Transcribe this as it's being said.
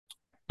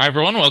Hi,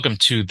 everyone. Welcome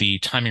to the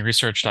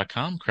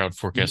timingresearch.com crowd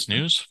forecast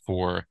news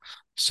for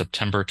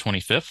September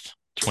 25th,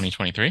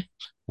 2023.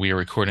 We are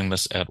recording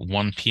this at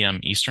 1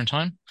 p.m. Eastern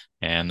Time,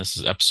 and this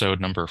is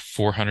episode number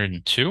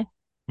 402.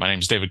 My name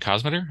is David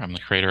Cosmeter. I'm the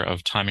creator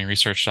of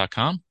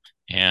timingresearch.com,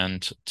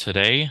 and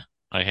today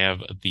I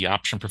have the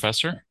option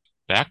professor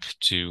back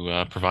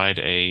to provide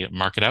a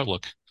market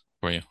outlook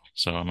for you.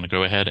 So I'm going to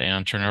go ahead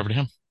and turn it over to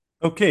him.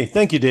 Okay,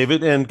 thank you,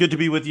 David, and good to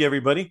be with you,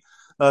 everybody.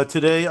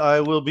 Today, I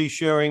will be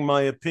sharing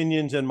my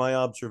opinions and my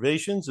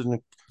observations, and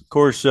of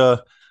course,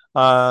 the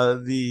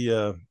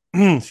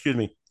excuse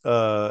me.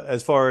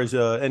 As far as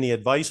any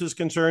advice is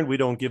concerned, we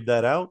don't give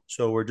that out,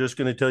 so we're just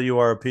going to tell you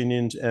our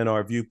opinions and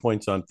our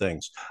viewpoints on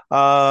things.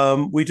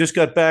 We just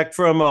got back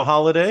from a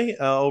holiday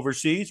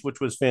overseas,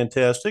 which was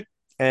fantastic,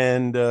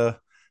 and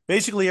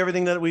basically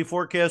everything that we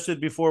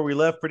forecasted before we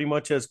left pretty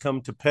much has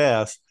come to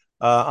pass.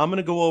 I'm going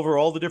to go over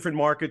all the different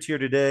markets here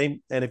today.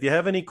 And if you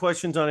have any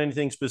questions on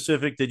anything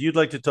specific that you'd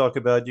like to talk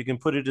about, you can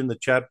put it in the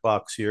chat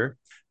box here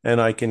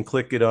and I can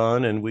click it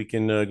on and we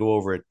can go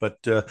over it. But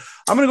I'm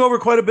going to go over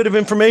quite a bit of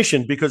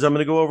information because I'm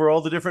going to go over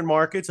all the different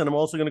markets. And I'm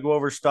also going to go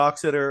over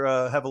stocks that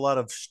have a lot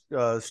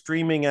of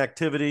streaming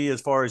activity as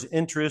far as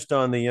interest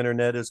on the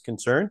internet is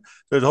concerned.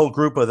 There's a whole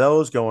group of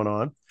those going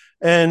on.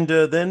 And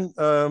then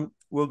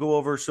we'll go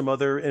over some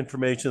other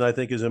information I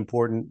think is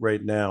important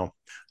right now.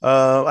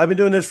 I've been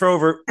doing this for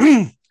over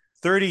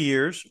 30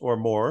 years or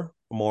more.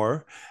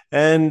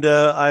 And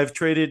I've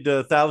traded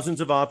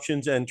thousands of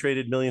options and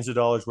traded millions of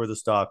dollars worth of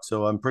stock.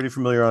 So I'm pretty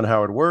familiar on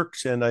how it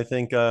works. And I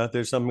think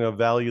there's something of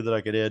value that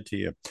I could add to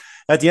you.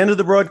 At the end of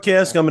the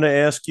broadcast, I'm going to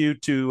ask you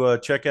to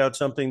check out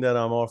something that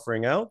I'm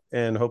offering out,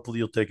 and hopefully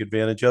you'll take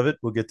advantage of it.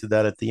 We'll get to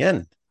that at the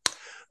end.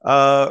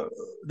 Uh,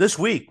 this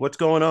week, what's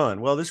going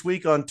on? Well, this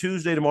week on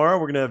Tuesday, tomorrow,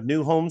 we're going to have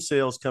new home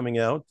sales coming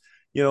out.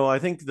 I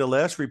think the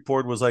last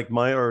report was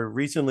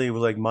recently it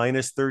was like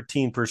minus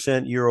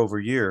 13% year over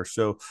year.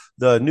 So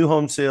the new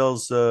home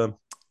sales,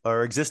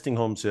 our existing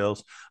home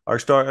sales are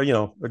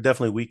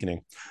definitely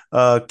weakening.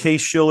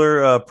 Case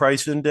Shiller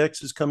price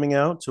index is coming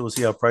out. So we'll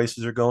see how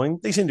prices are going.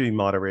 They seem to be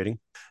moderating.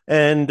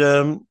 And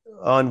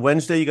on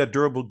Wednesday, you got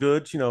durable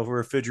goods,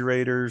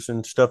 refrigerators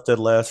and stuff that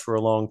lasts for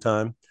a long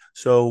time.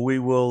 So we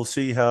will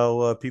see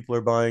how people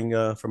are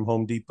buying from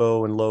Home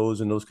Depot and Lowe's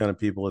and those kind of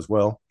people as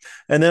well.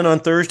 And then on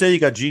Thursday, you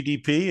got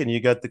GDP and you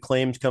got the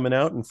claims coming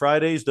out. And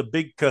Friday's the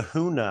big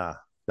kahuna.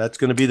 That's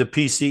going to be the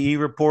PCE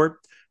report,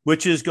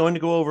 which is going to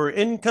go over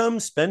income,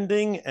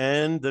 spending,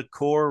 and the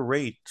core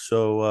rate.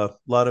 So a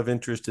lot of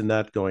interest in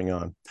that going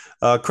on.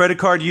 Credit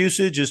card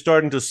usage is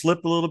starting to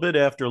slip a little bit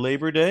after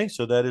Labor Day.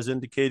 So that is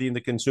indicating the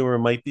consumer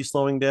might be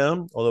slowing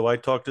down. Although I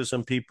talked to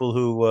some people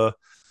who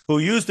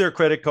use their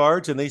credit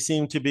cards and they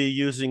seem to be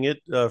using it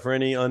for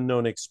any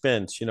unknown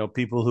expense.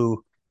 People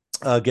who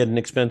get an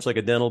expense like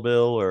a dental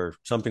bill or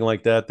something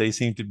like that, they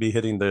seem to be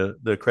hitting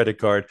the credit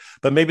card.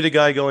 But maybe the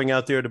guy going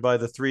out there to buy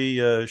the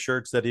three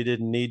shirts that he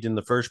didn't need in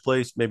the first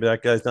place, maybe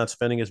that guy's not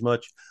spending as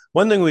much.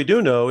 One thing we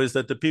do know is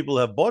that the people who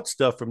have bought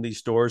stuff from these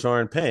stores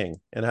aren't paying.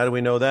 And how do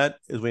we know that?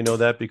 Is we know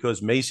that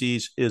because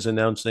Macy's is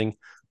announcing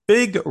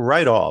big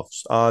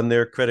write-offs on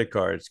their credit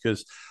cards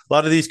because a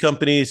lot of these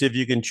companies, if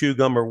you can chew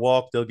gum or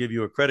walk, they'll give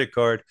you a credit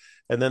card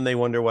and then they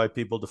wonder why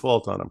people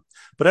default on them.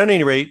 But at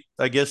any rate,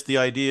 I guess the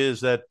idea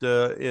is that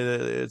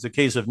it's a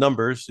case of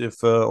numbers.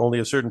 If only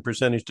a certain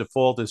percentage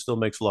default, it still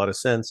makes a lot of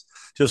sense.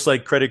 Just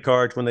like credit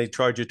cards, when they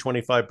charge you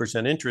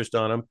 25% interest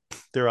on them,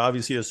 they're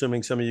obviously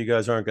assuming some of you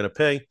guys aren't going to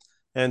pay.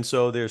 And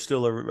so there's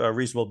still a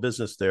reasonable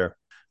business there.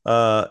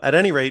 At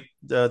any rate,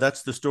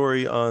 that's the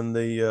story on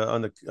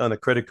the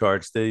credit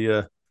cards.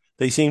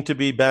 They seem to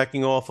be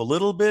backing off a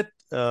little bit,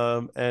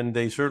 and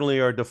they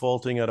certainly are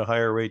defaulting at a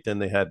higher rate than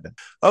they had been.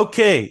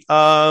 Okay,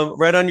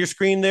 right on your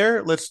screen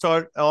there, let's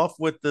start off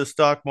with the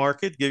stock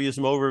market, give you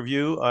some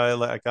overview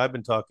like I've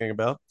been talking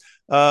about.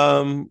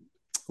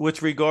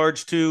 With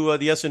regards to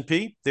the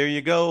S&P, there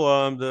you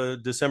go,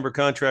 the December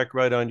contract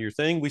right on your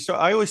thing.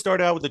 I always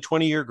start out with a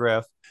 20-year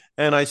graph.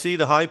 And I see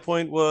the high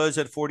point was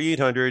at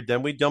 4,800.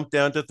 Then we dumped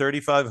down to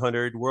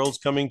 3,500. World's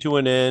coming to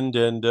an end.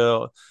 And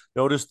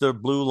notice the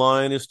blue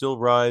line is still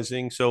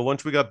rising. So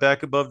once we got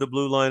back above the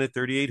blue line at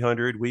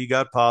 3,800, we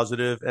got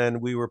positive,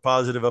 and we were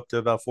positive up to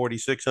about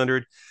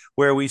 4,600,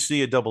 where we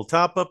see a double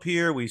top up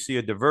here. We see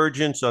a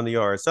divergence on the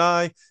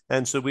RSI.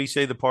 And so we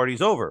say the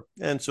party's over.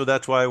 And so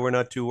that's why we're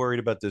not too worried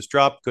about this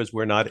drop because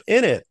we're not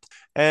in it.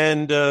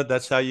 And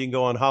that's how you can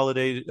go on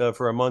holiday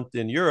for a month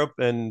in Europe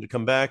and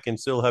come back and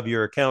still have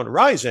your account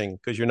rising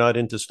because you're not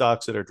into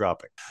stocks that are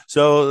dropping.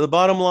 So the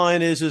bottom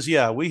line is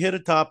yeah, we hit a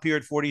top here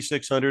at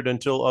 4,600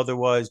 until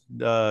otherwise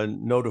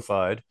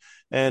notified.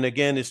 And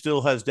again, it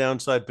still has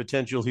downside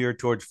potential here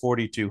towards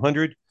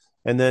 4,200.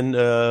 And then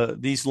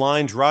these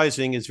lines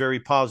rising is very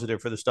positive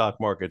for the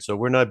stock market. So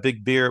we're not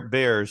big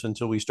bears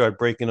until we start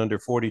breaking under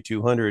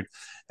 4,200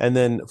 and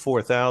then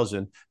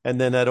 4,000.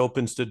 And then that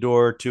opens the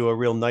door to a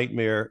real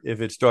nightmare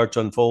if it starts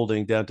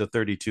unfolding down to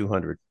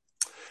 3,200.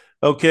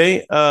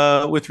 Okay,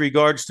 with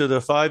regards to the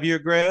 5-year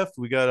graph,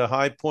 we got a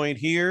high point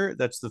here.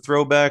 That's the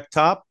throwback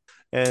top.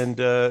 And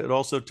it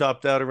also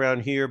topped out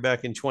around here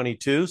back in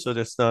 22, so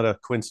that's not a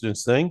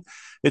coincidence thing.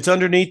 It's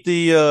underneath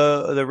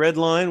the red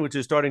line, which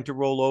is starting to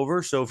roll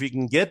over. So if you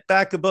can get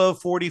back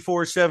above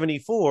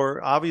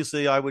 44.74,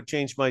 obviously I would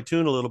change my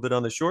tune a little bit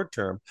on the short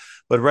term.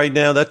 But right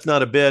now, that's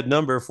not a bad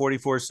number,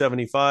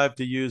 44.75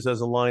 to use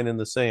as a line in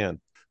the sand.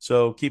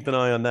 So keep an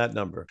eye on that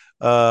number.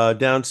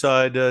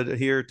 Downside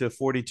here to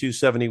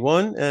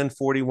 42.71 and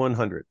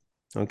 4100.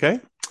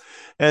 Okay.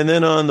 And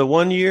then on the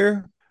 1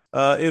 year,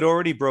 it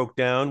already broke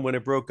down when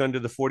it broke under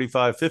the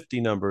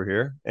 45.50 number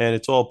here, and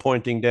it's all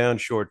pointing down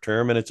short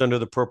term, and it's under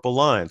the purple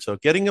line. So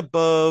getting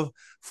above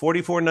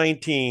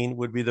 44.19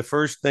 would be the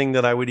first thing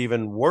that I would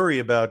even worry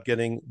about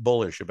getting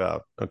bullish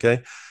about.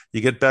 Okay. You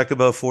get back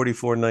above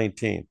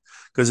 44.19.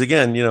 Because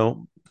again,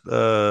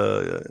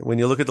 when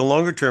you look at the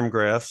longer term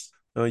graphs,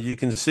 you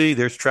can see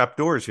there's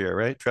trapdoors here,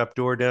 right?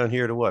 Trapdoor down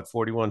here to what?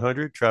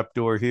 4,100.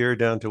 Trapdoor here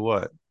down to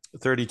what?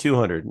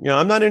 3,200.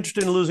 I'm not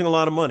interested in losing a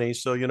lot of money.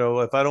 So,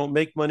 if I don't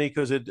make money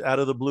because it out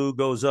of the blue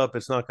goes up,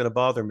 it's not going to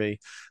bother me.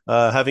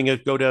 Having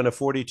it go down to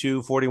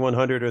 42,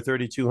 4,100 or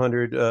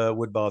 3,200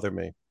 would bother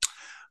me.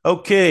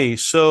 Okay,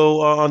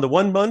 so on the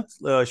 1 month,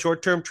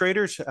 short-term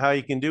traders, how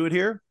you can do it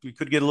here? You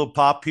could get a little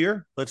pop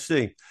here. Let's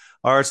see.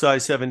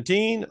 RSI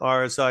 17,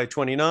 RSI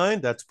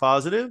 29, that's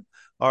positive.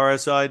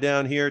 RSI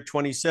down here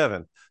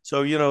 27.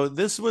 So,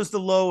 this was the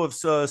low of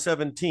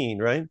 17,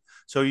 right?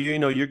 So,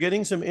 you're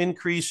getting some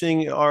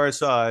increasing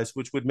RSIs,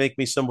 which would make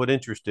me somewhat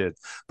interested.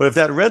 But if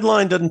that red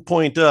line doesn't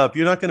point up,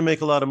 you're not going to make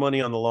a lot of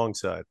money on the long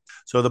side.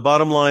 So the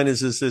bottom line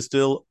is this is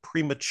still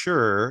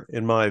premature,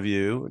 in my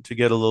view, to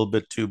get a little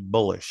bit too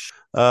bullish.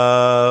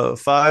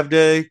 5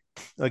 day,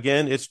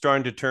 again, it's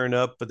starting to turn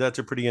up, but that's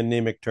a pretty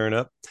anemic turn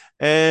up.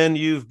 And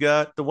you've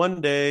got the 1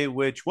 day,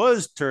 which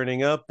was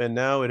turning up, and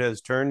now it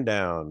has turned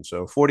down.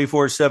 So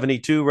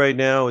 44.72 right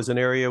now is an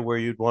area where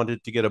you'd want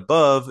it to get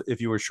above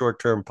if you were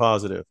short-term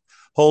positive.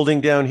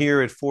 Holding down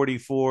here at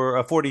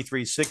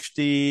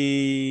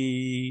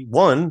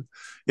 43.61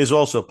 is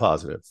also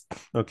positive.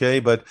 Okay,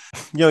 but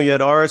you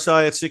had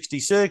RSI at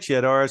 66, you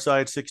had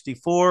RSI at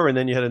 64, and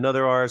then you had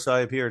another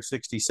RSI up here at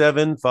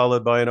 67,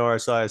 followed by an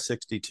RSI at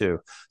 62.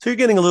 So you're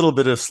getting a little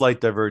bit of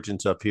slight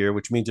divergence up here,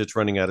 which means it's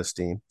running out of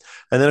steam.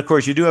 And then, of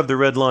course, you do have the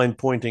red line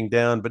pointing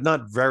down, but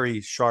not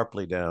very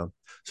sharply down.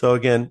 So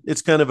again,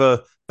 it's kind of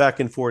a back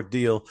and forth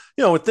deal.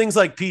 With things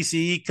like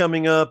PCE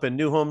coming up and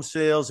new home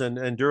sales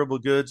and durable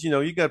goods,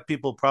 you got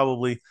people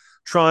probably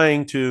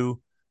trying to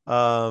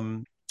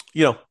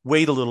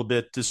wait a little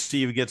bit to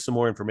see if you get some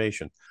more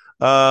information.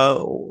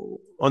 On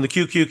the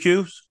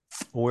QQQs,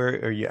 where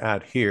are you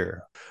at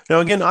here? Now,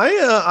 again,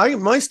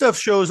 my stuff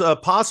shows a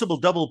possible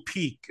double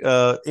peak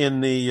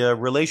in the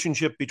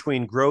relationship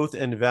between growth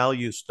and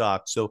value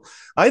stocks. So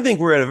I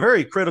think we're at a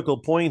very critical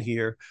point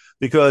here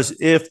because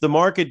if the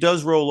market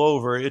does roll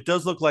over, it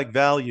does look like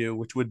value,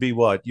 which would be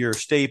what? Your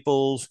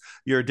staples,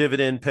 your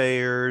dividend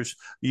payers,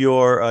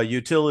 your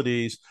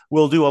utilities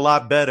will do a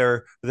lot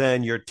better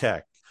than your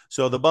tech.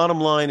 So the bottom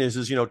line is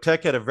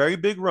tech had a very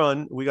big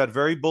run. We got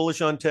very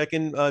bullish on tech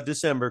in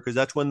December because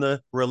that's when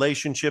the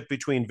relationship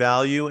between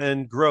value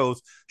and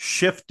growth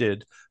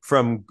shifted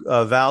from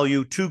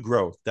value to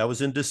growth. That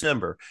was in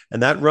December.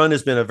 And that run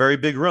has been a very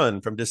big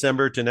run from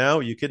December to now.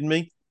 Are you kidding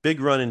me?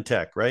 Big run in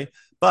tech, right?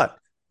 But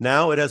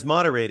now it has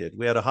moderated.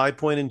 We had a high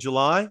point in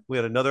July. We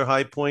had another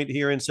high point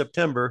here in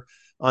September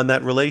on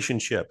that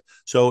relationship.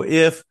 So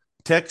if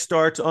tech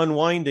starts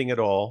unwinding at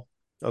all,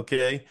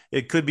 okay,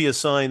 it could be a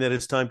sign that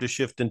it's time to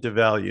shift into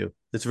value.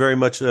 It's very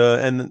much,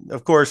 and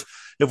of course,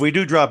 if we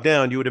do drop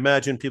down, you would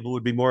imagine people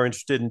would be more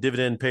interested in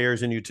dividend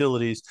payers and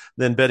utilities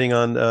than betting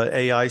on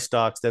AI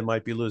stocks that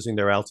might be losing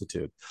their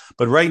altitude.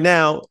 But right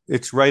now,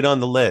 it's right on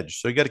the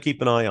ledge. So you got to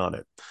keep an eye on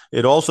it.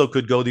 It also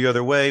could go the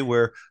other way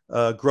where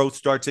growth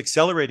starts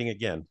accelerating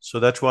again. So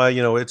that's why,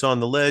 it's on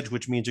the ledge,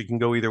 which means it can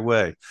go either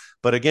way.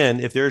 But again,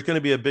 if there's going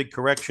to be a big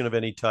correction of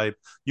any type,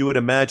 you would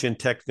imagine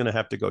tech's going to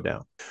have to go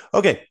down.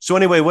 Okay. So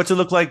anyway, what's it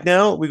look like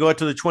now? We go out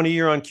to the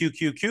 20-year on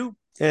QQQ.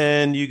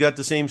 And you got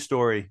the same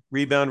story.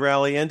 Rebound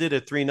rally ended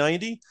at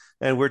 390,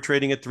 and we're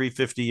trading at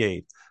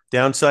 358.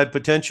 Downside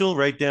potential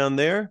right down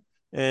there.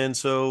 And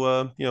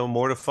so,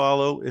 more to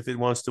follow if it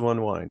wants to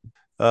unwind.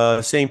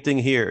 Same thing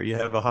here. You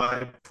have a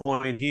high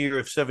point here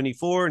of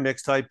 74.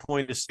 Next high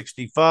point is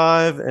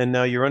 65. And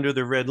now you're under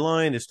the red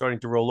line. It's starting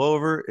to roll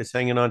over. It's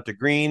hanging on to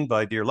green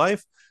by dear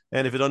life.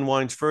 And if it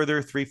unwinds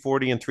further,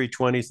 340 and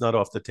 320 is not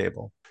off the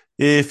table.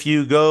 If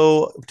you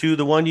go to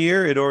the 1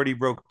 year, it already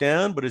broke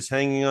down, but it's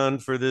hanging on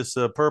for this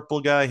purple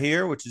guy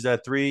here, which is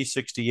at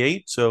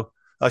 368. So,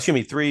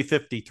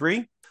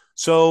 353.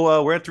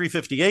 So we're at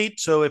 358.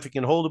 So if it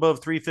can hold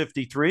above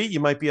 353, you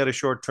might be at a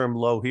short-term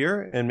low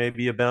here, and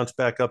maybe you bounce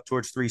back up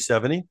towards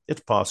 370.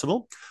 It's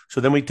possible.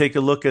 So then we take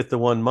a look at the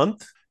 1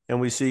 month. And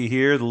we see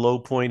here the low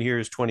point here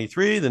is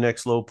 23. The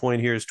next low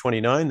point here is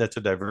 29. That's a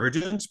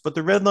divergence, but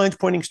the red line's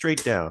pointing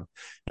straight down.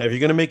 Now, if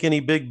you're going to make any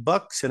big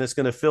bucks and it's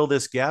going to fill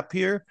this gap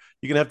here,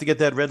 you're going to have to get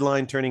that red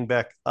line turning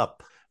back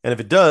up. And if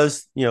it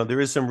does, there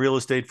is some real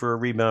estate for a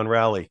rebound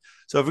rally.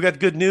 So if we got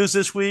good news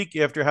this week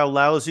after how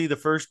lousy the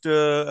first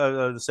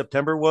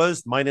September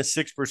was,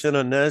 -6%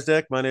 on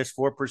Nasdaq,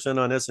 -4%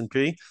 on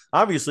S&P.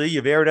 Obviously,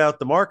 you've aired out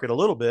the market a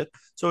little bit,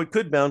 so it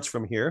could bounce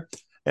from here.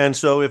 And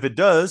so if it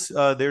does,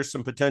 there's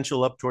some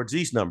potential up towards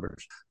these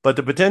numbers. But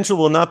the potential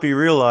will not be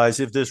realized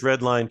if this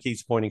red line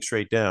keeps pointing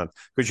straight down,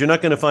 because you're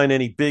not going to find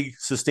any big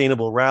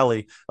sustainable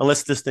rally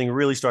unless this thing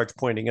really starts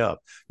pointing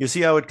up. You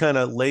see how it kind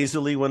of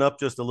lazily went up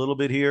just a little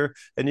bit here,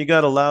 and you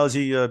got a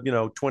lousy,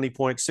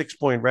 20-point,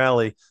 6-point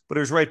rally, but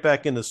it was right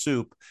back in the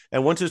soup.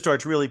 And once it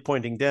starts really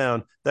pointing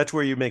down, that's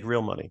where you make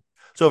real money.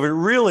 So if it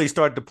really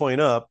started to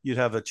point up, you'd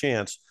have a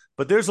chance.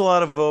 But there's a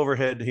lot of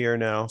overhead here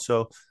now.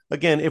 So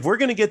again, if we're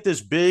going to get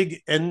this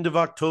big end of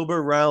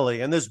October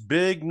rally and this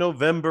big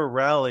November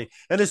rally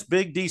and this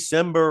big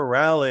December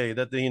rally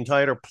that the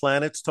entire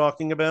planet's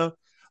talking about,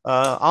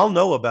 I'll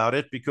know about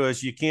it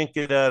because you can't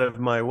get out of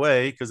my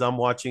way because I'm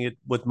watching it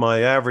with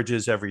my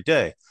averages every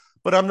day.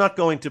 But I'm not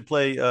going to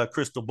play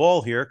crystal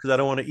ball here because I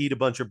don't want to eat a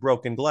bunch of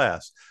broken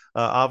glass.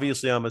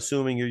 Obviously, I'm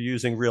assuming you're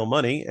using real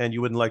money and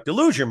you wouldn't like to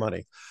lose your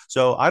money.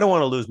 So I don't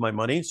want to lose my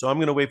money. So I'm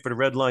going to wait for the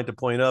red line to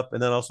point up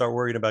and then I'll start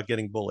worrying about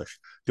getting bullish.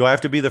 Do I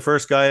have to be the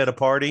first guy at a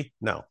party?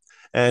 No.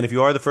 And if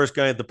you are the first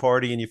guy at the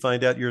party and you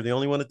find out you're the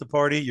only one at the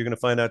party, you're going to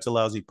find out it's a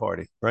lousy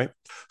party, right?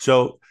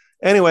 So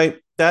anyway,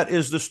 that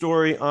is the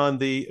story on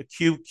the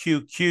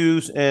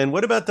QQQs. And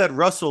what about that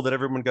Russell that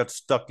everyone got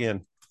stuck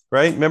in?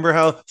 Right? Remember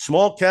how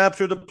small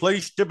caps are the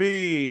place to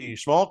be?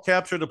 Small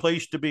caps are the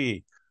place to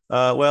be.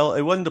 Well,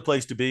 it wasn't the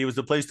place to be. It was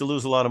the place to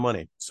lose a lot of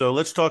money. So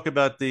let's talk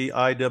about the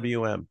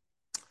IWM.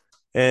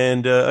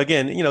 And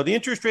again, the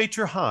interest rates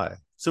are high.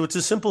 So it's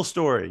a simple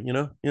story.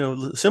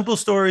 Simple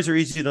stories are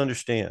easy to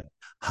understand.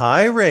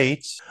 High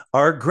rates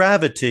are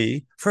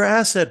gravity for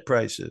asset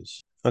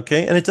prices.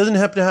 Okay. And it doesn't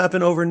have to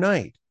happen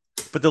overnight.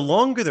 But the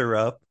longer they're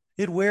up,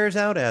 it wears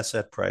out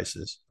asset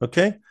prices.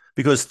 Okay.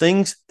 Because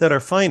things that are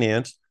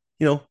financed,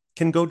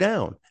 can go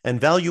down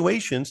and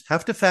valuations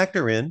have to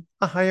factor in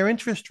a higher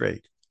interest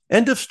rate.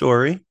 End of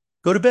story.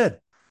 Go to bed.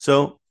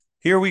 So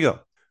here we go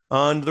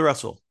on the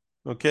Russell.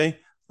 Okay.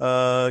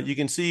 You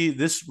can see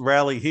this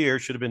rally here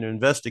should have been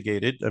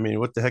investigated. I mean,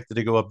 what the heck did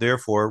it go up there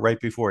for right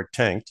before it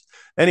tanked?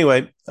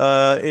 Anyway,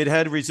 it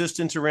had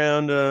resistance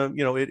around,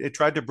 it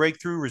tried to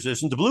break through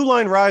resistance. The blue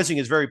line rising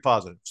is very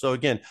positive. So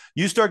again,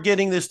 you start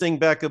getting this thing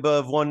back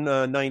above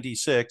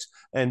 196,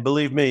 and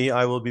believe me,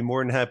 I will be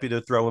more than happy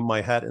to throw in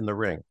my hat in the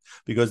ring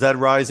because that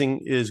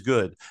rising is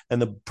good and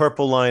the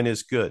purple line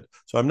is good.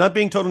 So I'm not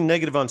being totally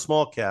negative on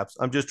small caps.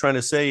 I'm just trying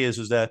to say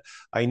is that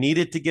I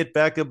needed to get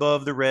back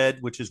above the red,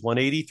 which is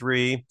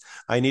 183.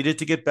 I needed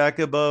to get back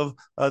above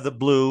the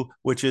blue,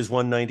 which is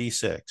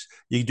 196.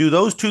 You do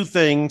those two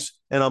things,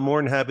 and I'm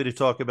more than happy to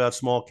talk about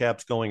small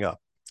caps going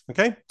up.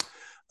 Okay.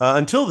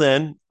 Until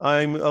then,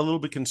 I'm a little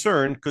bit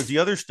concerned because the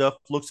other stuff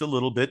looks a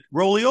little bit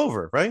rolly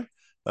over, right?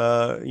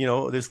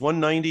 This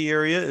 190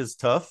 area is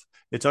tough.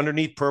 It's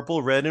underneath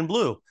purple, red, and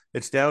blue.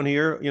 It's down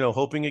here,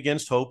 hoping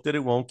against hope that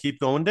it won't keep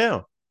going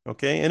down.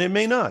 Okay. And it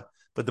may not.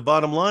 But the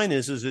bottom line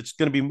is it's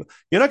going to be,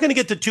 you're not going to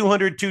get to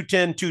 200,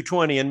 210,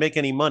 220 and make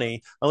any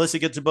money unless it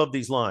gets above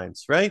these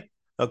lines, right?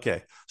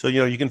 Okay. So,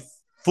 you can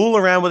fool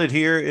around with it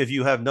here if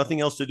you have nothing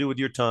else to do with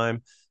your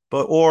time.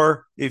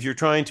 Or if you're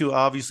trying to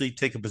obviously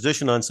take a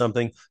position on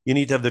something, you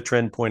need to have the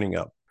trend pointing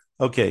up.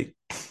 Okay.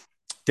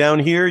 Down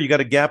here, you got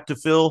a gap to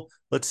fill.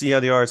 Let's see how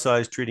the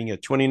RSI is treating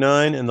it.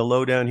 29, and the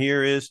low down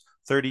here is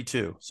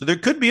 32. So there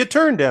could be a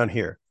turn down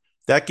here.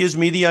 That gives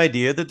me the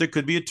idea that there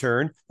could be a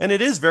turn, and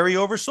it is very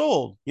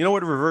oversold. You know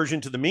what a reversion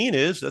to the mean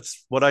is?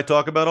 That's what I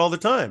talk about all the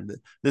time.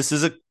 This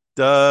is a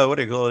what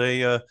do you call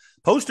it? A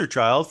poster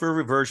child for a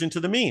reversion to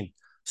the mean.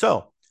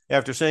 So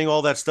after saying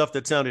all that stuff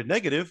that sounded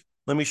negative,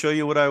 let me show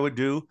you what I would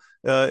do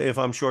if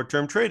I'm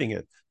short-term trading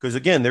it. Because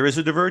again, there is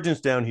a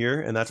divergence down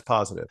here, and that's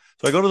positive.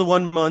 So I go to the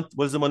 1 month.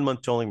 What is the 1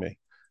 month telling me?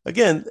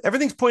 Again,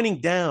 everything's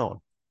pointing down.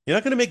 You're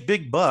not going to make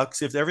big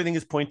bucks if everything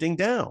is pointing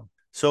down.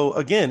 So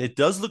again, it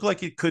does look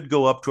like it could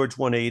go up towards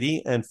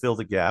 180 and fill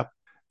the gap.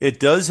 It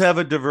does have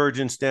a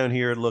divergence down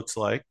here, it looks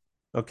like.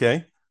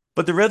 Okay.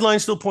 But the red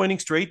line's still pointing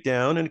straight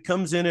down and it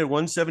comes in at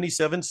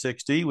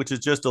 177.60, which is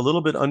just a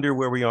little bit under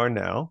where we are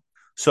now.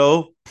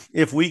 So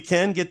if we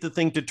can get the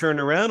thing to turn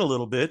around a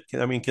little bit,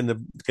 can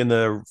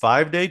the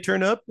 5-day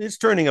turn up? It's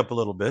turning up a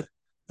little bit.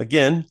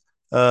 Again,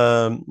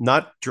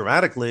 not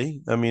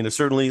dramatically. I mean,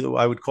 certainly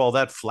I would call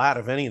that flat,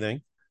 if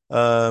anything.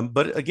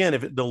 But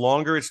again, the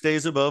longer it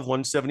stays above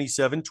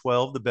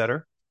 177.12, the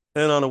better.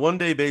 And on a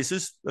 1-day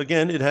basis,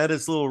 again, it had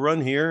its little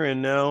run here,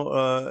 and now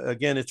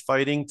again, it's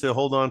fighting to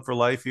hold on for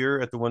life here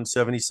at the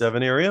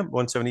 177 area,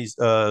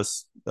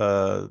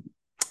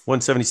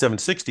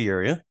 177.60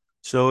 area.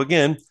 So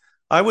again,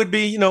 I would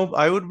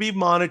be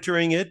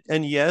monitoring it,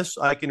 and yes,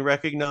 I can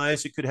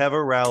recognize it could have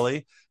a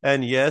rally,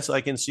 and yes,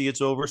 I can see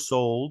it's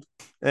oversold.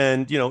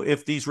 And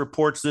if these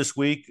reports this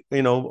week,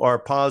 are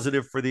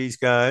positive for these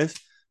guys.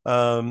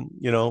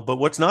 But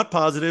what's not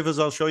positive is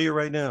I'll show you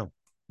right now.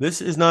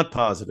 This is not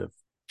positive.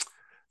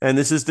 And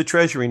this is the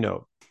Treasury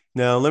note.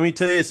 Now, let me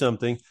tell you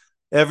something.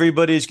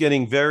 Everybody's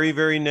getting very,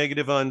 very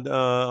negative on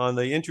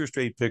the interest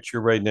rate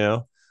picture right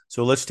now.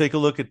 So let's take a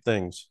look at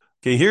things.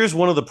 Okay, here's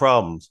one of the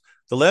problems.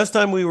 The last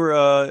time we were,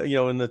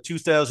 in the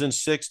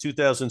 2006,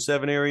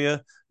 2007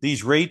 area,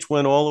 these rates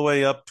went all the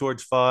way up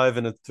towards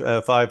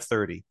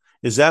 5.30.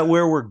 Is that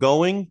where we're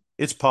going?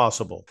 It's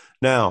possible.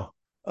 Now,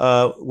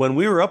 when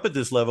we were up at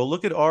this level,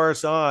 look at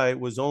RSI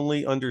was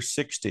only under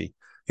 60.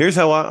 Here's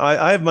how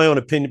I have my own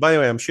opinion. By the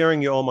way, I'm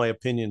sharing you all my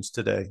opinions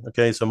today.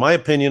 Okay, so my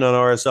opinion on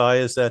RSI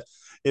is that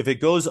if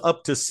it goes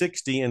up to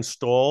 60 and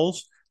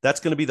stalls, that's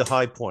going to be the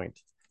high point.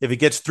 If it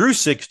gets through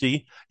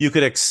 60, you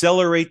could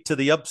accelerate to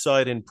the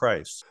upside in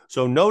price.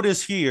 So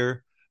notice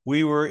here,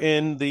 we were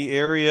in the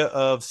area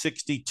of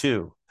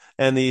 62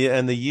 and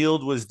the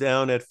yield was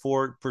down at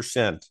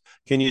 4%.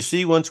 Can you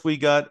see once we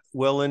got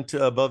well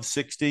into above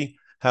 60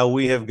 how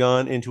we have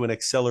gone into an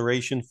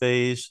acceleration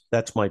phase?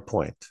 That's my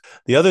point.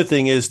 The other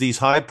thing is these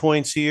high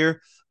points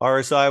here,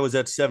 RSI was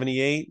at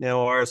 78.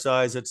 Now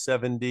RSI is at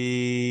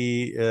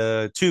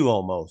 72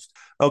 almost.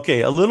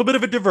 Okay, a little bit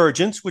of a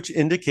divergence, which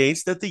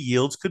indicates that the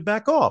yields could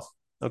back off.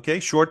 Okay,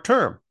 short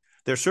term.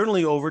 They're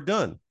certainly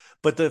overdone.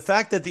 But the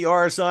fact that the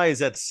RSI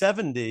is at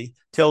 70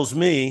 tells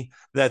me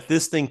that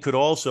this thing could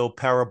also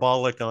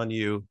parabolic on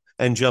you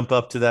and jump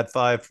up to that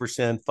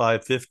 5%,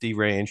 550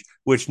 range,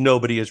 which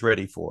nobody is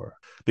ready for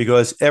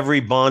because every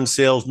bond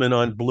salesman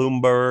on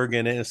Bloomberg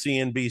and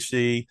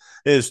CNBC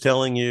is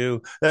telling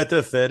you that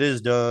the Fed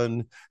is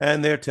done,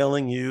 and they're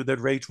telling you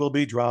that rates will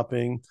be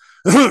dropping,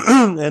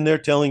 and they're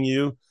telling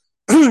you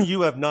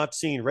you have not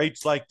seen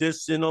rates like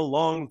this in a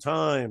long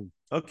time.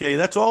 Okay,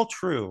 that's all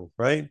true,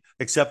 right?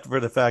 Except for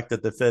the fact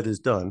that the Fed is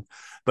done.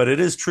 But it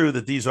is true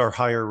that these are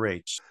higher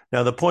rates.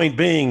 Now, the point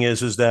being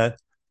is that,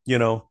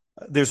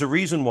 there's a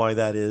reason why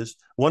that is.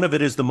 One of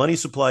it is the money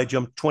supply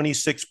jumped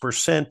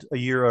 26% a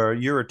year or a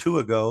year or two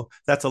ago.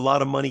 That's a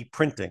lot of money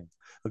printing.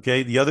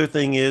 Okay. The other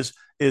thing is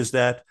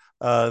that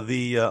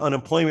the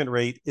unemployment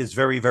rate is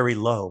very, very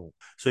low.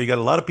 So you got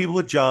a lot of people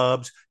with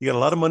jobs, you got a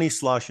lot of money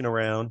sloshing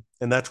around,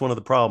 and that's one of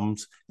the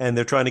problems. And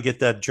they're trying to get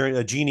that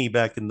genie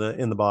back in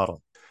the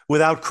bottle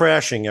without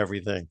crashing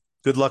everything.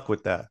 Good luck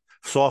with that.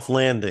 Soft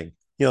landing.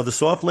 The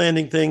soft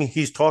landing thing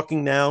he's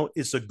talking now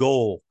is a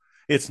goal.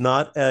 It's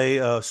not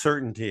a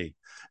certainty.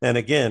 And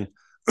again,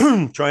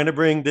 trying to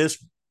bring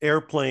this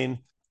airplane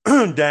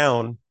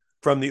down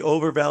from the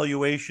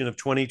overvaluation of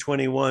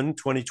 2021,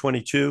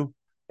 2022,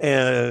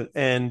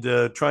 and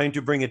trying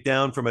to bring it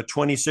down from a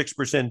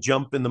 26%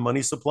 jump in the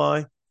money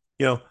supply,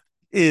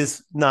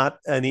 is not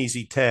an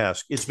easy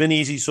task. It's been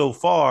easy so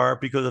far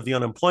because of the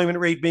unemployment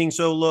rate being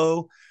so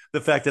low,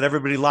 the fact that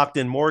everybody locked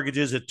in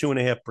mortgages at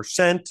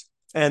 2.5%,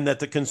 and that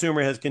the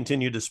consumer has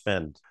continued to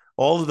spend.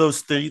 All of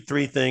those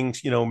three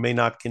things, may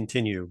not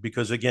continue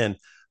because, again,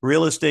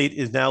 real estate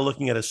is now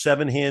looking at a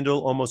 7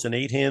 handle, almost an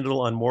 8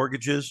 handle on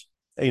mortgages.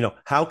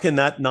 How can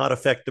that not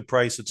affect the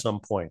price at some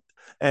point?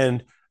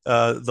 And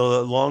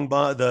the long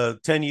bond, the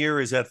 10-year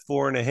is at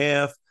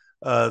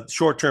 4.5.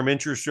 Short-term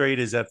interest rate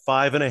is at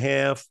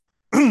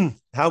 5.5.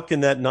 How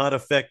can that not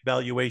affect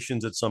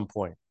valuations at some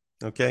point?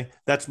 Okay,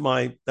 that's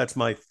my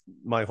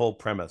whole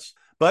premise.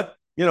 But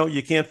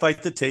you can't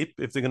fight the tape.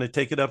 If they're going to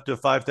take it up to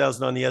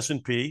 5,000 on the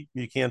S&P,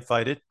 you can't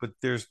fight it, but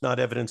there's not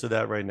evidence of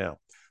that right now.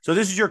 So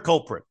this is your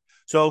culprit.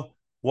 So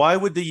why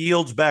would the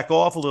yields back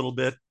off a little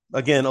bit?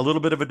 Again, a little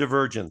bit of a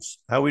divergence.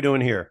 How are we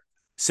doing here?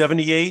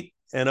 78,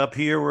 and up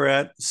here we're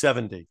at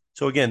 70.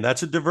 So again,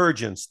 that's a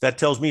divergence. That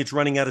tells me it's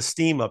running out of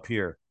steam up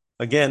here.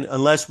 Again,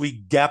 unless we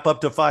gap up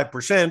to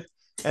 5%,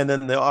 and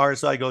then the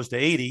RSI goes to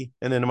 80,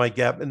 and then it might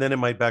gap, and then it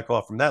might back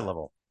off from that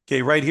level.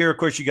 Okay, right here, of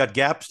course, you got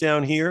gaps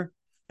down here.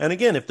 And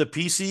again, if the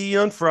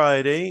PCE on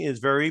Friday is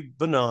very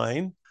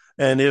benign,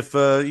 and if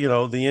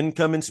the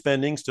income and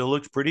spending still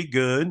looks pretty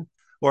good,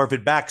 or if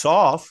it backs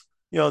off,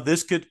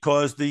 this could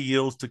cause the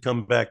yields to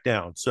come back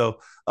down. So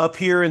up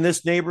here in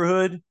this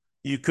neighborhood,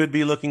 you could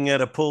be looking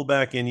at a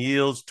pullback in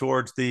yields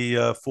towards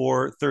the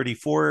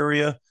 434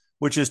 area,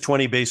 which is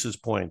 20 basis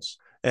points.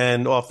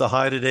 And off the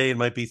high today, it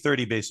might be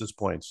 30 basis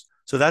points.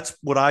 So that's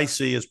what I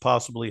see as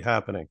possibly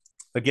happening.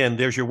 Again,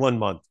 there's your 1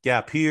 month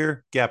gap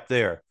here, gap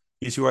there.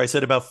 You see where I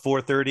said about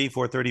 430,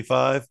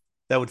 435?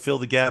 That would fill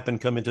the gap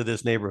and come into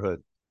this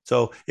neighborhood.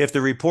 So if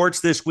the reports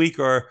this week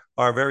are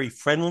very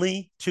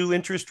friendly to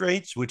interest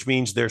rates, which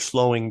means they're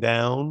slowing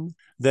down,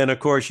 then of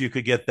course you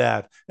could get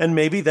that. And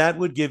maybe that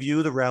would give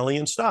you the rally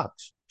in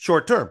stocks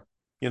short term,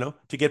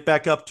 to get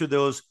back up to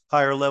those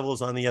higher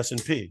levels on the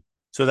S&P.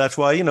 So that's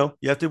why, you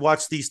have to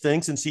watch these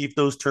things and see if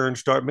those turns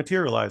start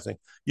materializing.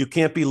 You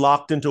can't be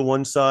locked into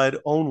one side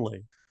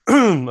only.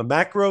 A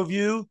macro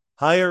view,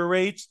 higher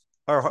rates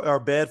are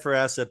bad for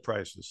asset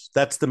prices.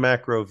 That's the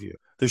macro view.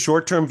 The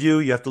short-term view,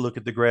 you have to look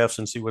at the graphs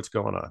and see what's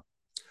going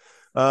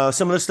on.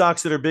 Some of the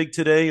stocks that are big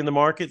today in the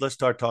market, let's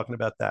start talking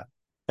about that.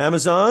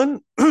 Amazon,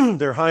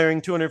 they're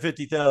hiring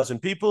 250,000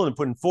 people and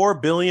putting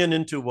 $4 billion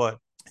into what?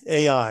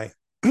 AI.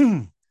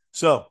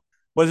 So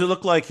what does it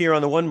look like here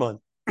on the 1 month?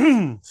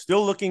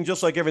 Still looking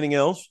just like everything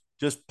else,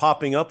 just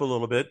popping up a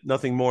little bit,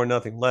 nothing more,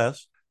 nothing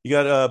less. You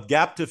got a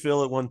gap to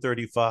fill at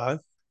 135.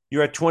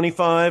 You're at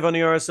 25 on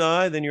the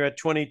RSI, then you're at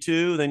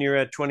 22, then you're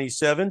at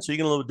 27. So you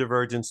get a little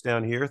divergence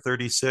down here,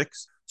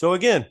 36. So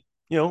again,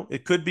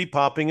 it could be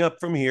popping up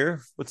from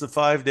here. What's the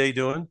 5-day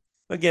doing?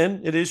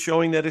 Again, it is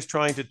showing that it's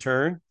trying to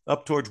turn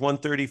up towards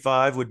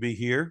 135 would be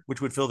here,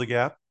 which would fill the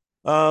gap.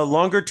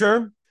 Longer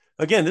term,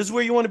 again, this is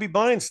where you want to be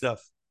buying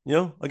stuff,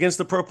 against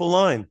the purple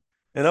line.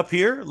 And up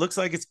here, it looks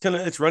like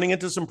it's running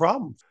into some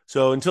problems.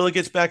 So until it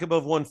gets back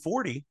above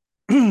 140,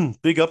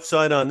 big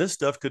upside on this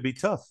stuff could be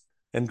tough.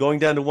 And going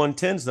down to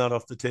 110 is not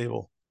off the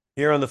table.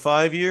 Here on the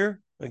 5-year,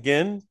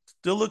 again,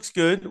 still looks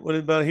good. What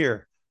about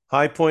here?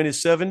 High point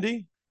is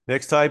 70.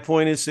 Next high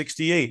point is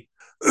 68.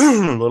 A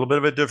little bit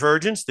of a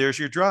divergence. There's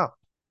your drop.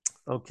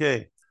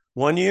 Okay.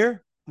 1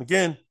 year,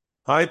 again,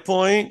 high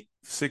point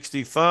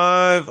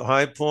 65,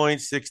 high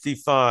point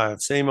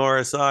 65. Same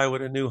RSI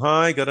with a new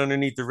high. Got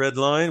underneath the red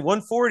line.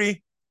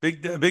 140.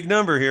 Big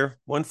number here.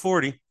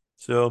 140.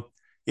 So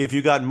if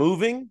you got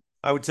moving,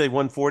 I would say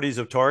 140 is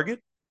a target.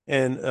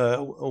 And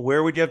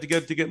where would you have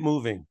to get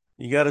moving?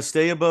 You got to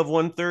stay above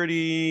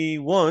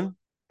 131,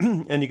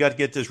 and you got to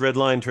get this red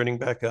line turning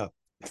back up.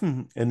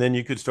 And then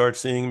you could start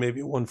seeing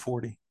maybe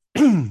 140.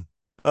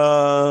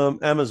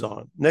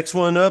 Amazon. Next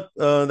one up,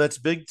 that's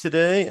big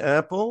today,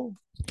 Apple.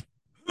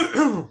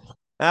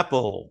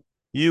 Apple.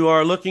 You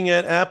are looking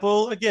at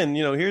Apple. Again,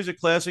 here's a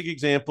classic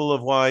example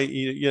of why,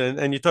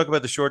 and you talk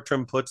about the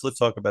short-term puts. Let's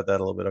talk about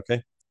that a little bit,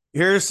 okay?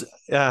 Here's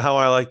how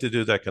I like to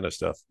do that kind of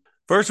stuff.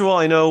 First of all,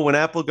 I know when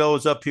Apple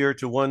goes up here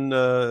to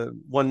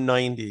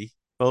 190,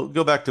 well,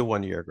 go back to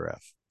 1 year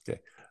graph.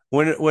 Okay.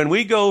 When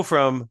we go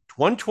from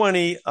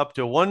 120 up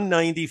to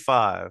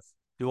 195,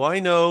 do I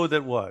know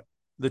that what?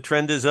 The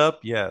trend is up?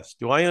 Yes.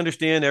 Do I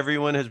understand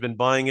everyone has been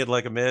buying it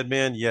like a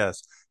madman?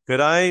 Yes. Could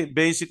I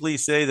basically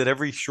say that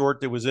every short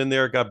that was in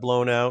there got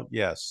blown out?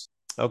 Yes.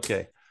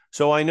 Okay.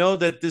 So I know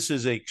that this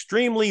is an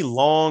extremely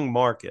long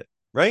market,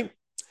 right?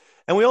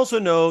 And we also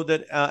know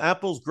that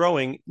Apple's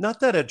growing, not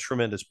that at a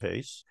tremendous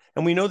pace.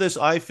 And we know this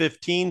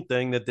i15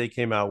 thing that they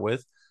came out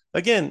with.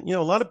 Again,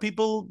 a lot of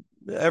people,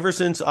 ever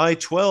since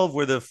i12,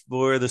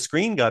 where the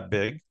screen got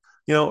big,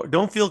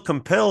 don't feel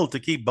compelled to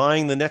keep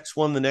buying the next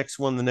one, the next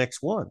one, the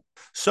next one.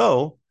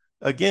 So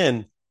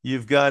again,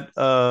 you've got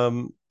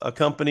a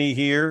company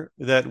here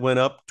that went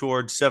up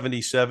towards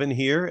 77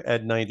 here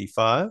at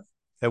 95,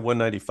 at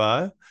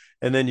 195.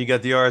 And then you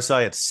got the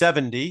RSI at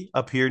 70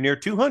 up here near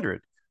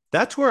 200.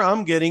 That's where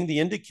I'm getting the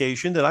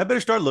indication that I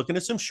better start looking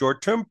at some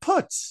short-term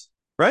puts,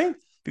 right?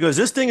 Because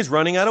this thing is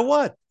running out of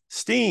what?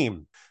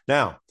 Steam.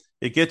 Now,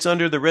 it gets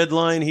under the red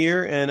line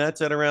here, and that's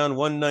at around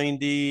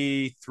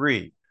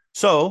 193.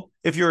 So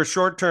if you're a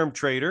short-term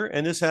trader,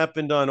 and this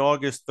happened on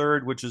August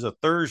 3rd, which is a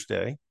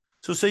Thursday,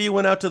 so say you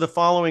went out to the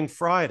following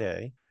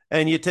Friday,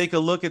 and you take a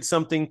look at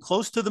something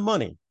close to the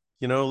money,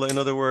 in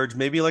other words,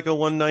 maybe like a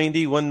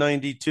 190,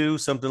 192,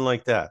 something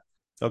like that.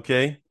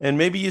 Okay. And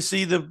maybe you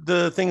see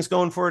the things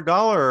going for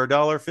 $1 or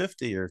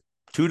 $1.50 or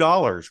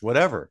 $2,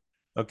 whatever.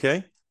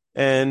 Okay.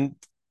 And,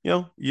 you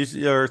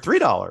or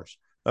 $3.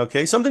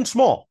 Okay. Something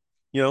small,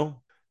 and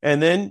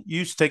then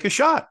you take a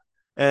shot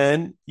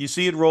and you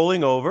see it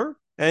rolling over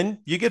and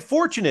you get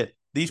fortunate.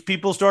 These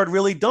people start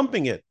really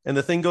dumping it and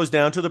the thing goes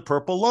down to the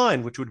purple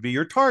line, which would be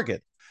your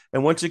target.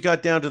 And once it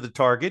got down to the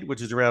target,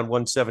 which is around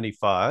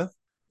 175,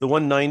 the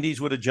 190s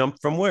would have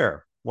jumped from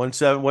where?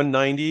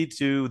 190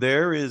 to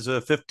there is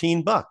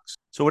 $15.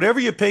 So whatever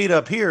you paid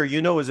up here,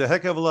 is a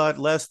heck of a lot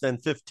less than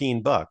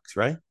 $15,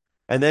 right?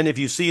 And then if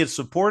you see it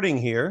supporting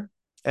here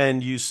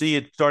and you see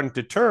it starting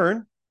to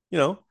turn,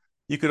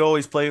 you could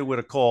always play it with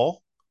a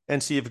call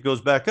and see if it goes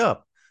back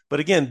up.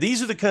 But again,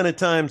 these are the kind of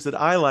times that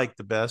I like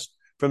the best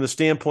from the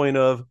standpoint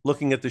of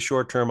looking at the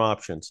short-term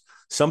options.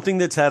 Something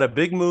that's had a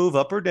big move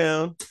up or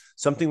down,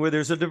 something where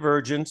there's a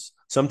divergence,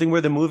 something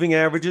where the moving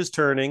average is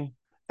turning,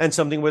 and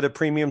something where the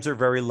premiums are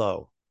very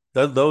low.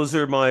 Those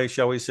are my,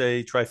 shall we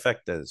say,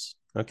 trifectas.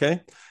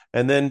 Okay.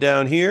 And then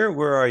down here,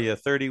 where are you?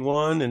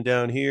 31. And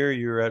down here,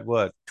 you're at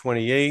what?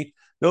 28.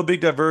 No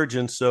big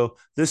divergence. So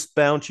this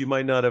bounce you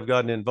might not have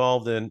gotten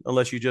involved in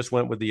unless you just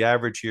went with the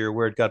average here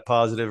where it got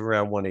positive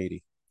around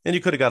 180. And you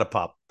could have got a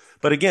pop.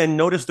 But again,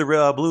 notice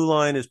the blue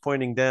line is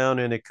pointing down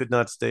and it could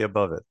not stay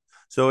above it.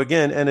 So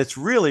again, and it's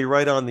really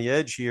right on the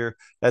edge here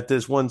at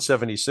this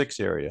 176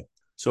 area.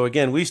 So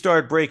again, we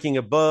start breaking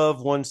above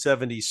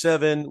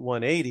 177,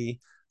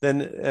 180,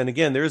 then, and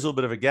again, there's a little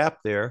bit of a gap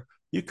there.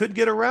 You could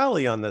get a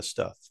rally on this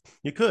stuff.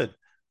 You could.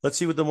 Let's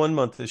see what the 1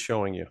 month is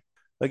showing you.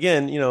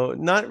 Again,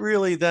 not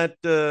really that,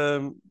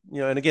 and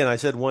again, I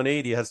said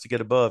 180 has to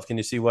get above. Can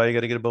you see why you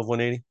got to get above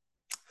 180?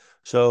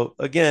 So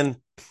again,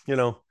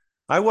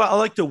 I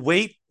like to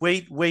wait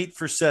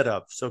for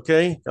setups.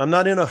 Okay. I'm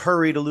not in a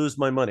hurry to lose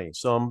my money.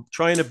 So I'm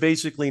trying to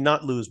basically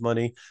not lose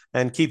money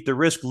and keep the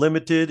risk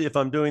limited if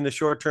I'm doing the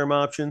short-term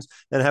options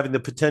and having the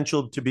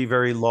potential to be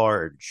very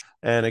large.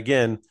 And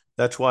again,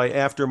 that's why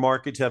after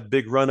markets have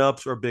big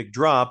run-ups or big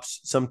drops,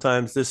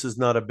 sometimes this is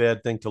not a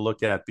bad thing to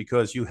look at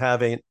because you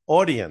have an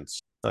audience.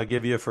 I'll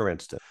give you a for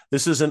instance.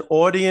 This is an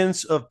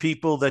audience of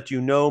people that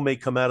may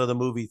come out of the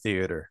movie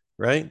theater,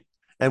 right?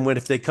 And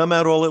if they come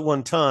out all at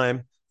one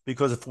time,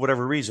 because for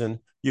whatever reason,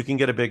 you can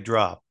get a big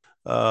drop.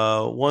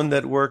 One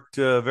that worked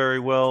very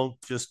well,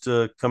 just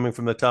coming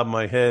from the top of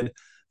my head,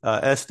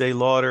 Estee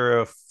Lauder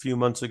a few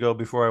months ago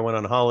before I went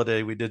on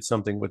holiday, we did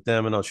something with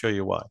them, and I'll show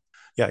you why.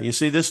 Yeah, you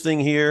see this thing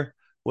here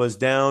was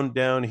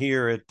down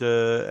here at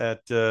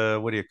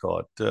what do you call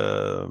it?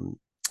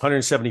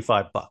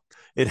 175 bucks.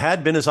 It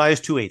had been as high as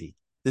 280.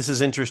 This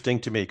is interesting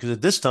to me because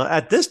at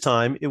this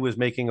time it was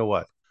making a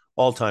what?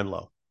 All-time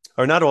low.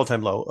 Or not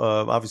all-time low,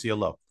 obviously a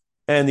low.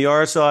 And the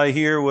RSI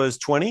here was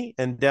 20,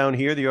 and down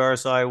here the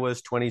RSI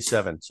was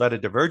 27. So I had a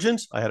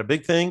divergence, I had a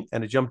big thing,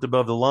 and it jumped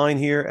above the line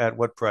here at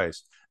what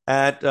price?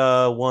 At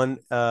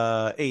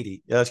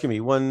 180. Excuse me,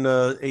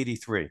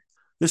 183.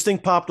 This thing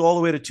popped all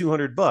the way to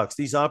 200 bucks.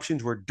 These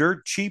options were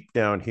dirt cheap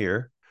down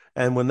here.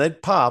 And when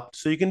that popped,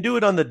 so you can do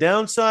it on the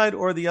downside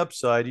or the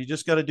upside. You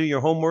just got to do your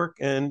homework.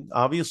 And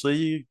obviously,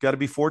 you got to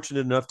be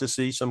fortunate enough to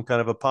see some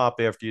kind of a pop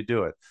after you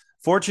do it.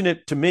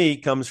 Fortunate to me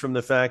comes from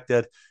the fact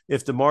that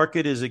if the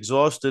market is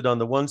exhausted on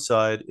the one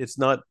side, it's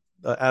not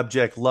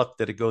abject luck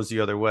that it goes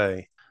the other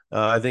way.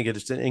 I think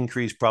it's an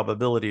increased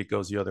probability it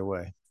goes the other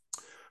way.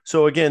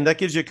 So again, that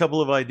gives you a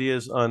couple of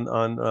ideas on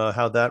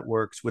how that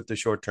works with the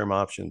short term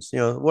options.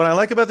 What I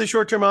like about the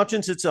short term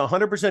options, it's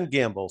 100%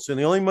 gamble. So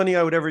the only money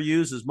I would ever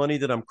use is money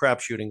that I'm crap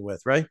shooting with,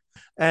 right?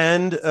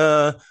 And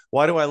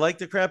why do I like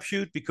the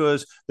crapshoot?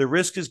 Because the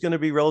risk is going to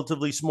be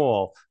relatively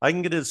small. I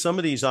can get into some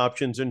of these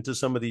options into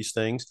some of these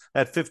things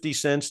at 50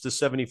 cents to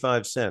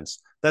 75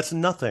 cents. That's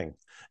nothing.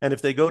 And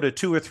if they go to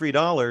 $2 or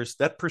 $3,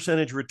 that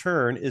percentage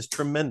return is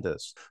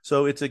tremendous.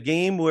 So it's a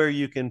game where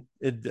you can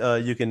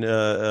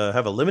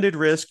have a limited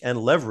risk and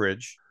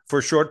leverage for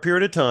a short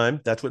period of time.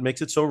 That's what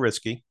makes it so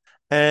risky.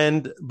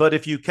 But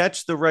if you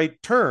catch the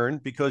right turn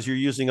because you're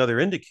using other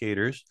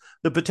indicators,